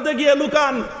ঘরের মধ্যে গিয়ে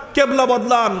লুকান, কেবলা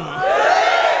বদলান।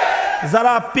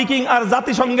 যারা পিকিং আর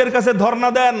জাতিসংঘের কাছে ধর্ণা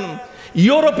দেন,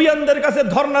 ইউরোপিয়ানদের কাছে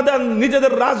ধর্ণা দেন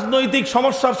নিজেদের রাজনৈতিক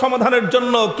সমস্যার সমাধানের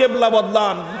জন্য, কেবলা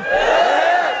বদলান।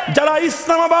 যারা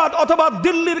ইসলামাবাদ অথবা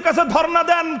দিল্লির কাছে ধর্ণা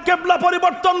দেন, কেবলা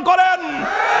পরিবর্তন করেন।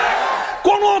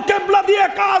 কোন কেবলা দিয়ে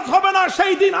কাজ হবে না।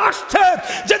 সেই দিন আসছে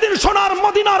যেদিন সোনার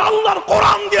মদিনার আল্লাহর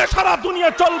কোরআন দিয়ে সারা দুনিয়া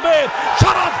চলবে,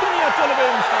 সারা দুনিয়া চলবে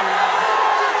ইনশাআল্লাহ।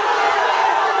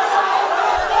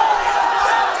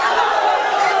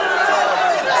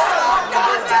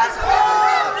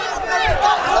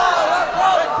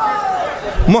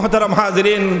 মুহতারাম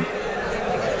হাজিরিন,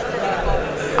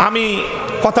 আমি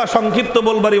কথা সংক্ষিপ্ত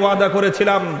বলবারই ওয়াদা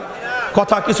করেছিলাম,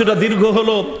 কথা কিছুটা দীর্ঘ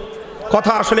হলো।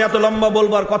 কথা আসলে এত লম্বা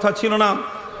বলবার কথা ছিল না।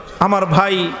 আমার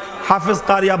ভাই হাফেজ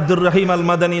কারি আব্দুর রহিম আল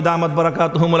মাদানী দামাত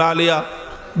বারাকাতুহুমুল আলিয়া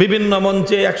বিভিন্ন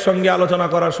মঞ্চে একসঙ্গে আলোচনা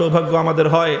করার সৌভাগ্য আমাদের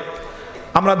হয়।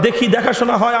 আমরা দেখি,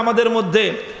 দেখাশোনা হয় আমাদের মধ্যে,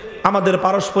 আমাদের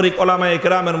পারস্পরিক ওলামায়ে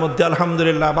কেরামের মধ্যে।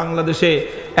 আলহামদুলিল্লাহ, বাংলাদেশে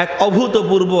এক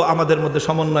অভূতপূর্ব আমাদের মধ্যে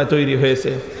সমন্বয় তৈরি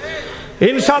হয়েছে।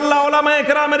 ইনশাআল্লাহ ওলামায়ে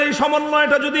কেরামের এই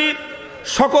সমন্বয়টা যদি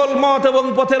সকল মত এবং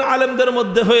পথের আলেমদের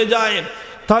মধ্যে হয়ে যায়,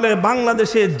 তাহলে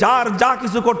বাংলাদেশে যার যা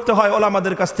কিছু করতে হয়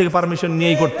ওলামাদের কাছ থেকে পারমিশন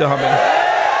নিয়েই করতে হবে।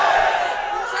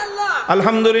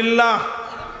 আলহামদুলিল্লাহ,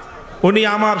 উনি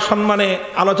আমার সম্মানে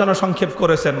আলোচনা সংক্ষেপ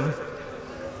করেছেন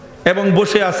এবং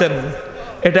বসে আছেন।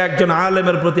 এটা একজন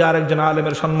আলেমের প্রতি আরেকজন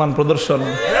আলেমের সম্মান প্রদর্শন।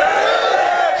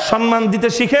 সম্মান দিতে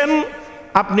শিখেন,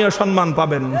 আপনিও সম্মান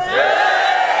পাবেন।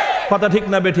 কথা ঠিক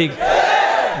না বেঠিক?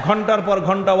 ঘন্টার পর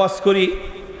ঘন্টা ওয়াজ করি,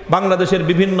 বাংলাদেশের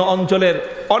বিভিন্ন অঞ্চলের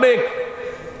অনেক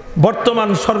বর্তমান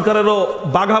সরকারেরও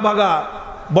বাঘা বাঘা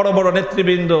বড় বড়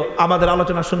নেতৃবৃন্দ আমাদের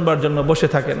আলোচনা শুনবার জন্য বসে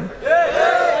থাকেন।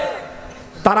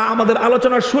 তারা আমাদের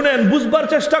আলোচনা শুনেন, বুঝবার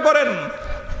চেষ্টা করেন।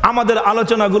 আমাদের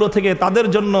আলোচনাগুলো থেকে তাদের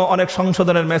জন্য অনেক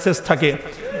সংশোধনের মেসেজ থাকে।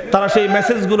 তারা সেই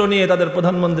মেসেজগুলো নিয়ে তাদের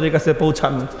প্রধানমন্ত্রীর কাছে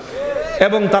পৌঁছান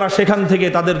এবং তারা সেখান থেকে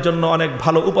তাদের জন্য অনেক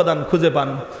ভালো উপাদান খুঁজে পান।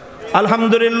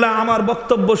 আলহামদুলিল্লাহ, আমার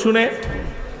বক্তব্য শুনে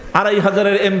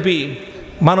 2500-এর এমপি,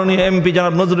 মাননীয় এমপি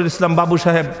জনাব নজরুল ইসলাম বাবু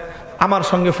সাহেব আমার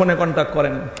সঙ্গে ফোনে কন্ট্যাক্ট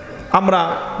করেন। আমরা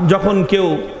যখন কেউ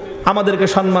আমাদেরকে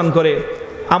সম্মান করে,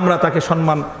 আমরা তাকে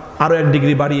সম্মান আরো 1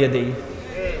 ডিগ্রি বাড়িয়ে দেই।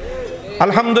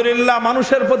 আলহামদুলিল্লাহ,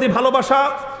 মানুষের প্রতি ভালোবাসা,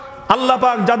 আল্লাহ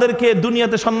পাক যাদেরকে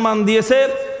দুনিয়াতে সম্মান দিয়েছে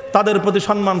তাদের প্রতি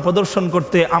সম্মান প্রদর্শন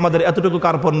করতে আমাদের এতটুকু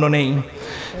কার্পণ্য নেই।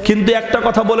 কিন্তু একটা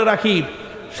কথা বলে রাখি,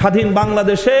 স্বাধীন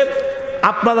বাংলাদেশে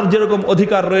আপনাদের যেরকম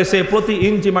অধিকার রয়েছে, প্রতি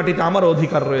ইঞ্চি মাটিতে আমারও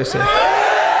অধিকার রয়েছে।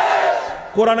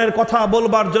 কোরআনের কথা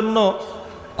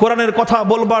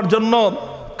বলবার জন্য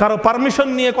কারো পারমিশন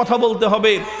নিয়ে কথা বলতে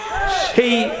হবে,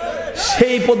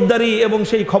 সেই পোদ্দারি এবং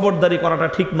সেই খবরদারি করাটা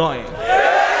ঠিক নয়।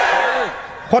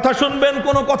 কথা শুনবেন,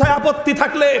 কোনো কথায় আপত্তি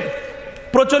থাকলে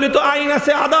প্রচলিত আইন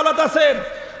আছে, আদালত আছে,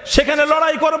 সেখানে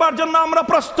লড়াই করবার জন্য আমরা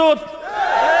প্রস্তুত।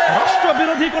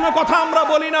 রাষ্ট্রবিরোধী কোনো কথা আমরা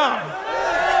বলি না।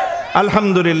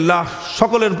 আলহামদুলিল্লাহ,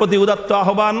 সকলের প্রতি উদাত্ত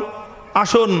আহ্বান,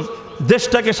 আসুন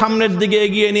দেশটাকে সামনের দিকে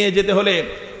এগিয়ে নিয়ে যেতে হলে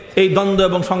এই দ্বন্দ্ব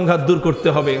এবং সংঘাত দূর করতে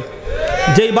হবে।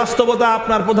 যেই বাস্তবতা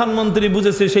আপনার প্রধানমন্ত্রী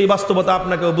বুঝেছে, সেই বাস্তবতা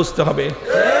আপনাকেও বুঝতে হবে।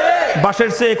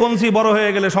 বাঁশের চেয়ে কঞ্চি বড়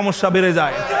হয়ে গেলে সমস্যা বেড়ে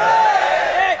যায়।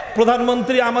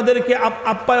 প্রধানমন্ত্রী আমাদেরকে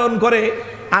আপ্যায়ন করে,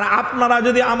 আর আপনারা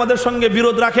যদি আমাদের সঙ্গে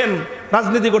বিরোধ রাখেন,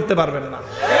 রাজনীতি করতে পারবেন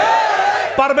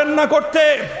না করতে।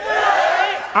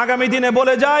 আগামী দিনে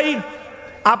বলে যাই,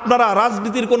 আপনারা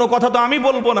রাজনীতির কোনো কথা তো আমি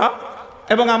বলবো না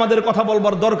এবং আমাদের কথা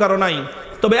বলবার দরকারও নাই।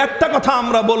 তবে একটা কথা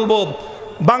আমরা বলবো,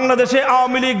 বাংলাদেশে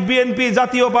আওয়ামী লীগ, বিএনপি,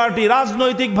 জাতীয় পার্টি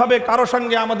রাজনৈতিকভাবে কারো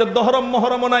সঙ্গে আমাদের দহরম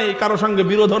মহরম নাই, কারো সঙ্গে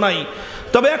বিরোধ নাই।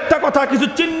 তবে একটা কথা, কিছু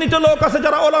চিহ্নিত লোক আছে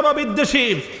যারা ওলামা বিদ্বেষী,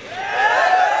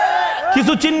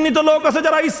 কিছু চিহ্নিত লোক আছে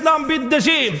যারা ইসলাম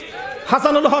বিদ্বেষী,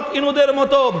 হাসানুল হক ইনুদের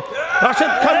মতো,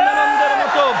 রাশেদ খান মেননদের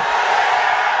মতো,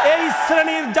 এই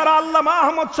শ্রেণীর যারা আল্লামা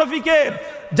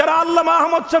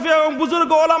আহমদ শফি এবং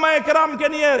বুজুর্গ ওলামায়ে কেরামকে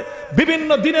নিয়ে বিভিন্ন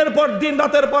দিনের পর দিন,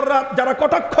 রাতের পর রাত যারা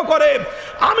কটাক্ষ করে,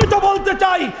 আমি তো বলতে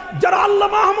চাই, যারা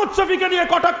আল্লামা আহমদ শফিকে নিয়ে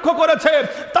কটাক্ষ করেছে,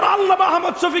 তারা আল্লামা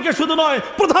আহমদ শফিকে শুধু নয়,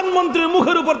 প্রধানমন্ত্রীর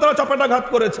মুখের উপর তারা চপেটাঘাত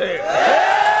করেছে।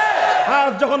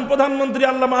 আজ যখন প্রধানমন্ত্রী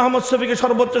আল্লামা আহমদ শফিকে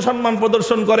সর্বোচ্চ সম্মান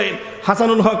প্রদর্শন করে,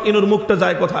 হাসানুল হক ইনুর মুখটা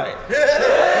যায় কোথায়?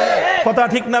 কথা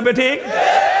ঠিক না বেঠিক?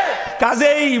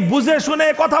 কাজেই বুঝে শুনে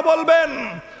কথা বলবেন,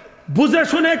 বুঝে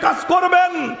শুনে কাজ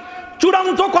করবেন।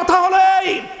 চূড়ান্ত কথা হলেই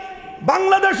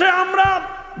বাংলাদেশে আমরা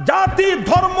জাতি,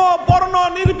 ধর্ম, বর্ণ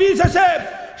নির্বিশেষে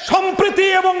সম্প্রীতি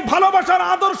এবং ভালোবাসার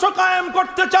আদর্শ কায়েম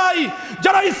করতে চাই।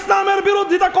 যারা ইসলামের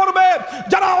বিরোধিতা করবে,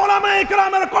 যারা ওলামায়ে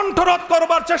কেরামের কণ্ঠরোধ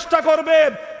করবার চেষ্টা করবে,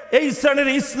 এই শ্রেণীর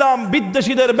ইসলাম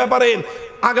বিদ্বেষীদের ব্যাপারে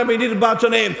আগামী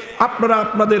নির্বাচনে আপনারা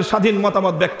আপনাদের স্বাধীন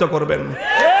মতামত ব্যক্ত করবেন।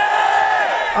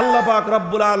 আল্লাহ পাক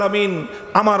রব্বুল আলামিন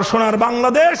আমার সোনার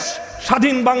বাংলাদেশ,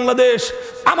 স্বাধীন বাংলাদেশ,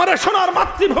 আমার সোনার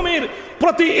মাতৃভূমির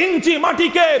প্রতি ইঞ্চি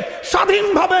মাটিকে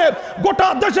স্বাধীনভাবে গোটা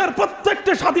দেশের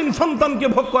প্রত্যেকটি স্বাধীন সন্তানকে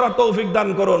ভোগ করার তৌফিক দান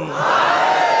করুন।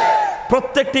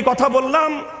 প্রত্যেকটি কথা বললাম,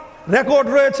 রেকর্ড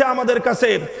রয়েছে আমাদের কাছে।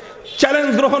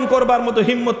 চ্যালেঞ্জ গ্রহণ করবার মতো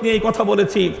হিম্মত নিয়ে এই কথা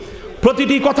বলেছি।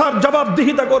 প্রতিটি কথার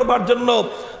জবাবদিহিতা করবার জন্য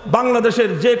বাংলাদেশের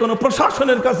যে কোনো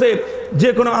প্রশাসনের কাছে, যে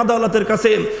কোনো আদালতের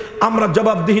কাছে আমরা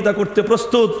জবাবদিহিতা করতে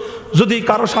প্রস্তুত। যদি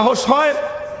কারো সাহস হয়,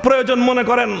 প্রয়োজন মনে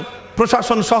করেন,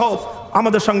 প্রশাসন সহ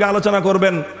আমাদের সঙ্গে আলোচনা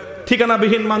করবেন।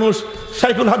 ঠিকানাবিহীন মানুষ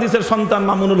শাইখুল হাদিসের সন্তান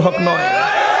মামুনুল হক নয়।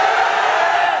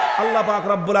 আল্লাহ পাক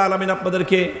রব্বুল আলামিন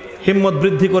আপনাদেরকে হিম্মত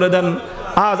বৃদ্ধি করে দেন।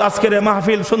 আজকের এই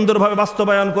মাহফিল সুন্দরভাবে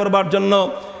বাস্তবায়ন করবার জন্য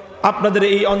আপনাদের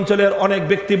এই অঞ্চলের অনেক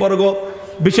ব্যক্তিবর্গ,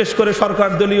 বিশেষ করে সরকার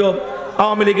দলীয়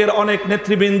আওয়ামী লীগের অনেক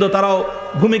নেতৃবৃন্দ, তারাও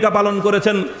ভূমিকা পালন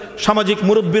করেছেন, সামাজিক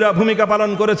মুরব্বীরা ভূমিকা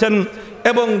পালন করেছেন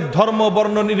এবং ধর্ম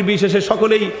বর্ণ নির্বিশেষে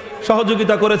সকলেই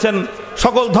সহযোগিতা করেছেন।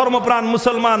 সকল ধর্মপ্রাণ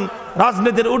মুসলমান,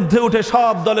 রাজনীতির ঊর্ধ্বে উঠে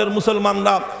সব দলের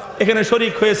মুসলমানরা এখানে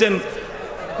শরীক হয়েছেন।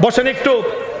 বসেন, একটু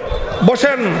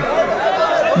বসেন।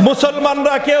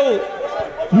 মুসলমানরা কেউ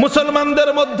মুসলমানদের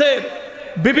মধ্যে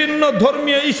বিভিন্ন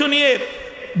ধর্মীয় ইস্যু নিয়ে,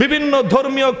 বিভিন্ন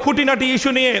ধর্মীয় খুঁটিনাটি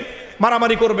ইস্যু নিয়ে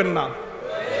মারামারি করবেন না।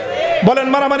 বলেন,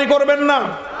 মারামারি করবেন না,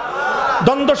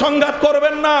 দ্বন্দ্ব সংঘাত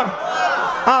করবেন না।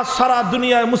 আজ সারা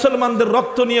দুনিয়ায় মুসলমানদের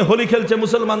রক্ত নিয়ে হোলি খেলছে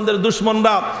মুসলমানদের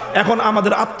দুশ্মনরা। এখন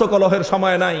আমাদের আত্মকলহের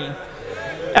সময় নাই।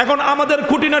 এখন আমাদের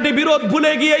খুঁটিনাটি বিরোধ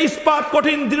ভুলে গিয়ে ইস্পাত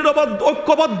কঠিন দৃঢ়বদ্ধ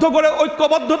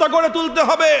ঐক্যবদ্ধতা করে তুলতে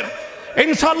হবে।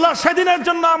 ইনশাআল্লাহ সেদিনের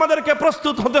জন্য আমাদেরকে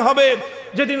প্রস্তুত হতে হবে।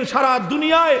 যেদিন সারা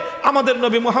দুনিয়ায় আমাদের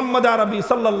নবী মুহাম্মদ আরবি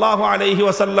সাল্লাল্লাহু আলাইহি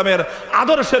ওয়াসাল্লামের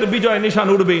আদর্শের বিজয় নিশান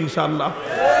উঠবে ইনশাআল্লাহ।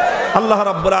 আল্লাহ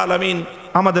রাব্বুল আলামিন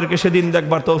আমাদেরকে সেদিন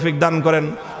দেখবার তৌফিক দান করেন।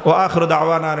 ওয়া আখিরু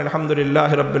দাওয়ানা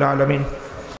আলহামদুলিল্লাহি রাব্বিল আলামিন।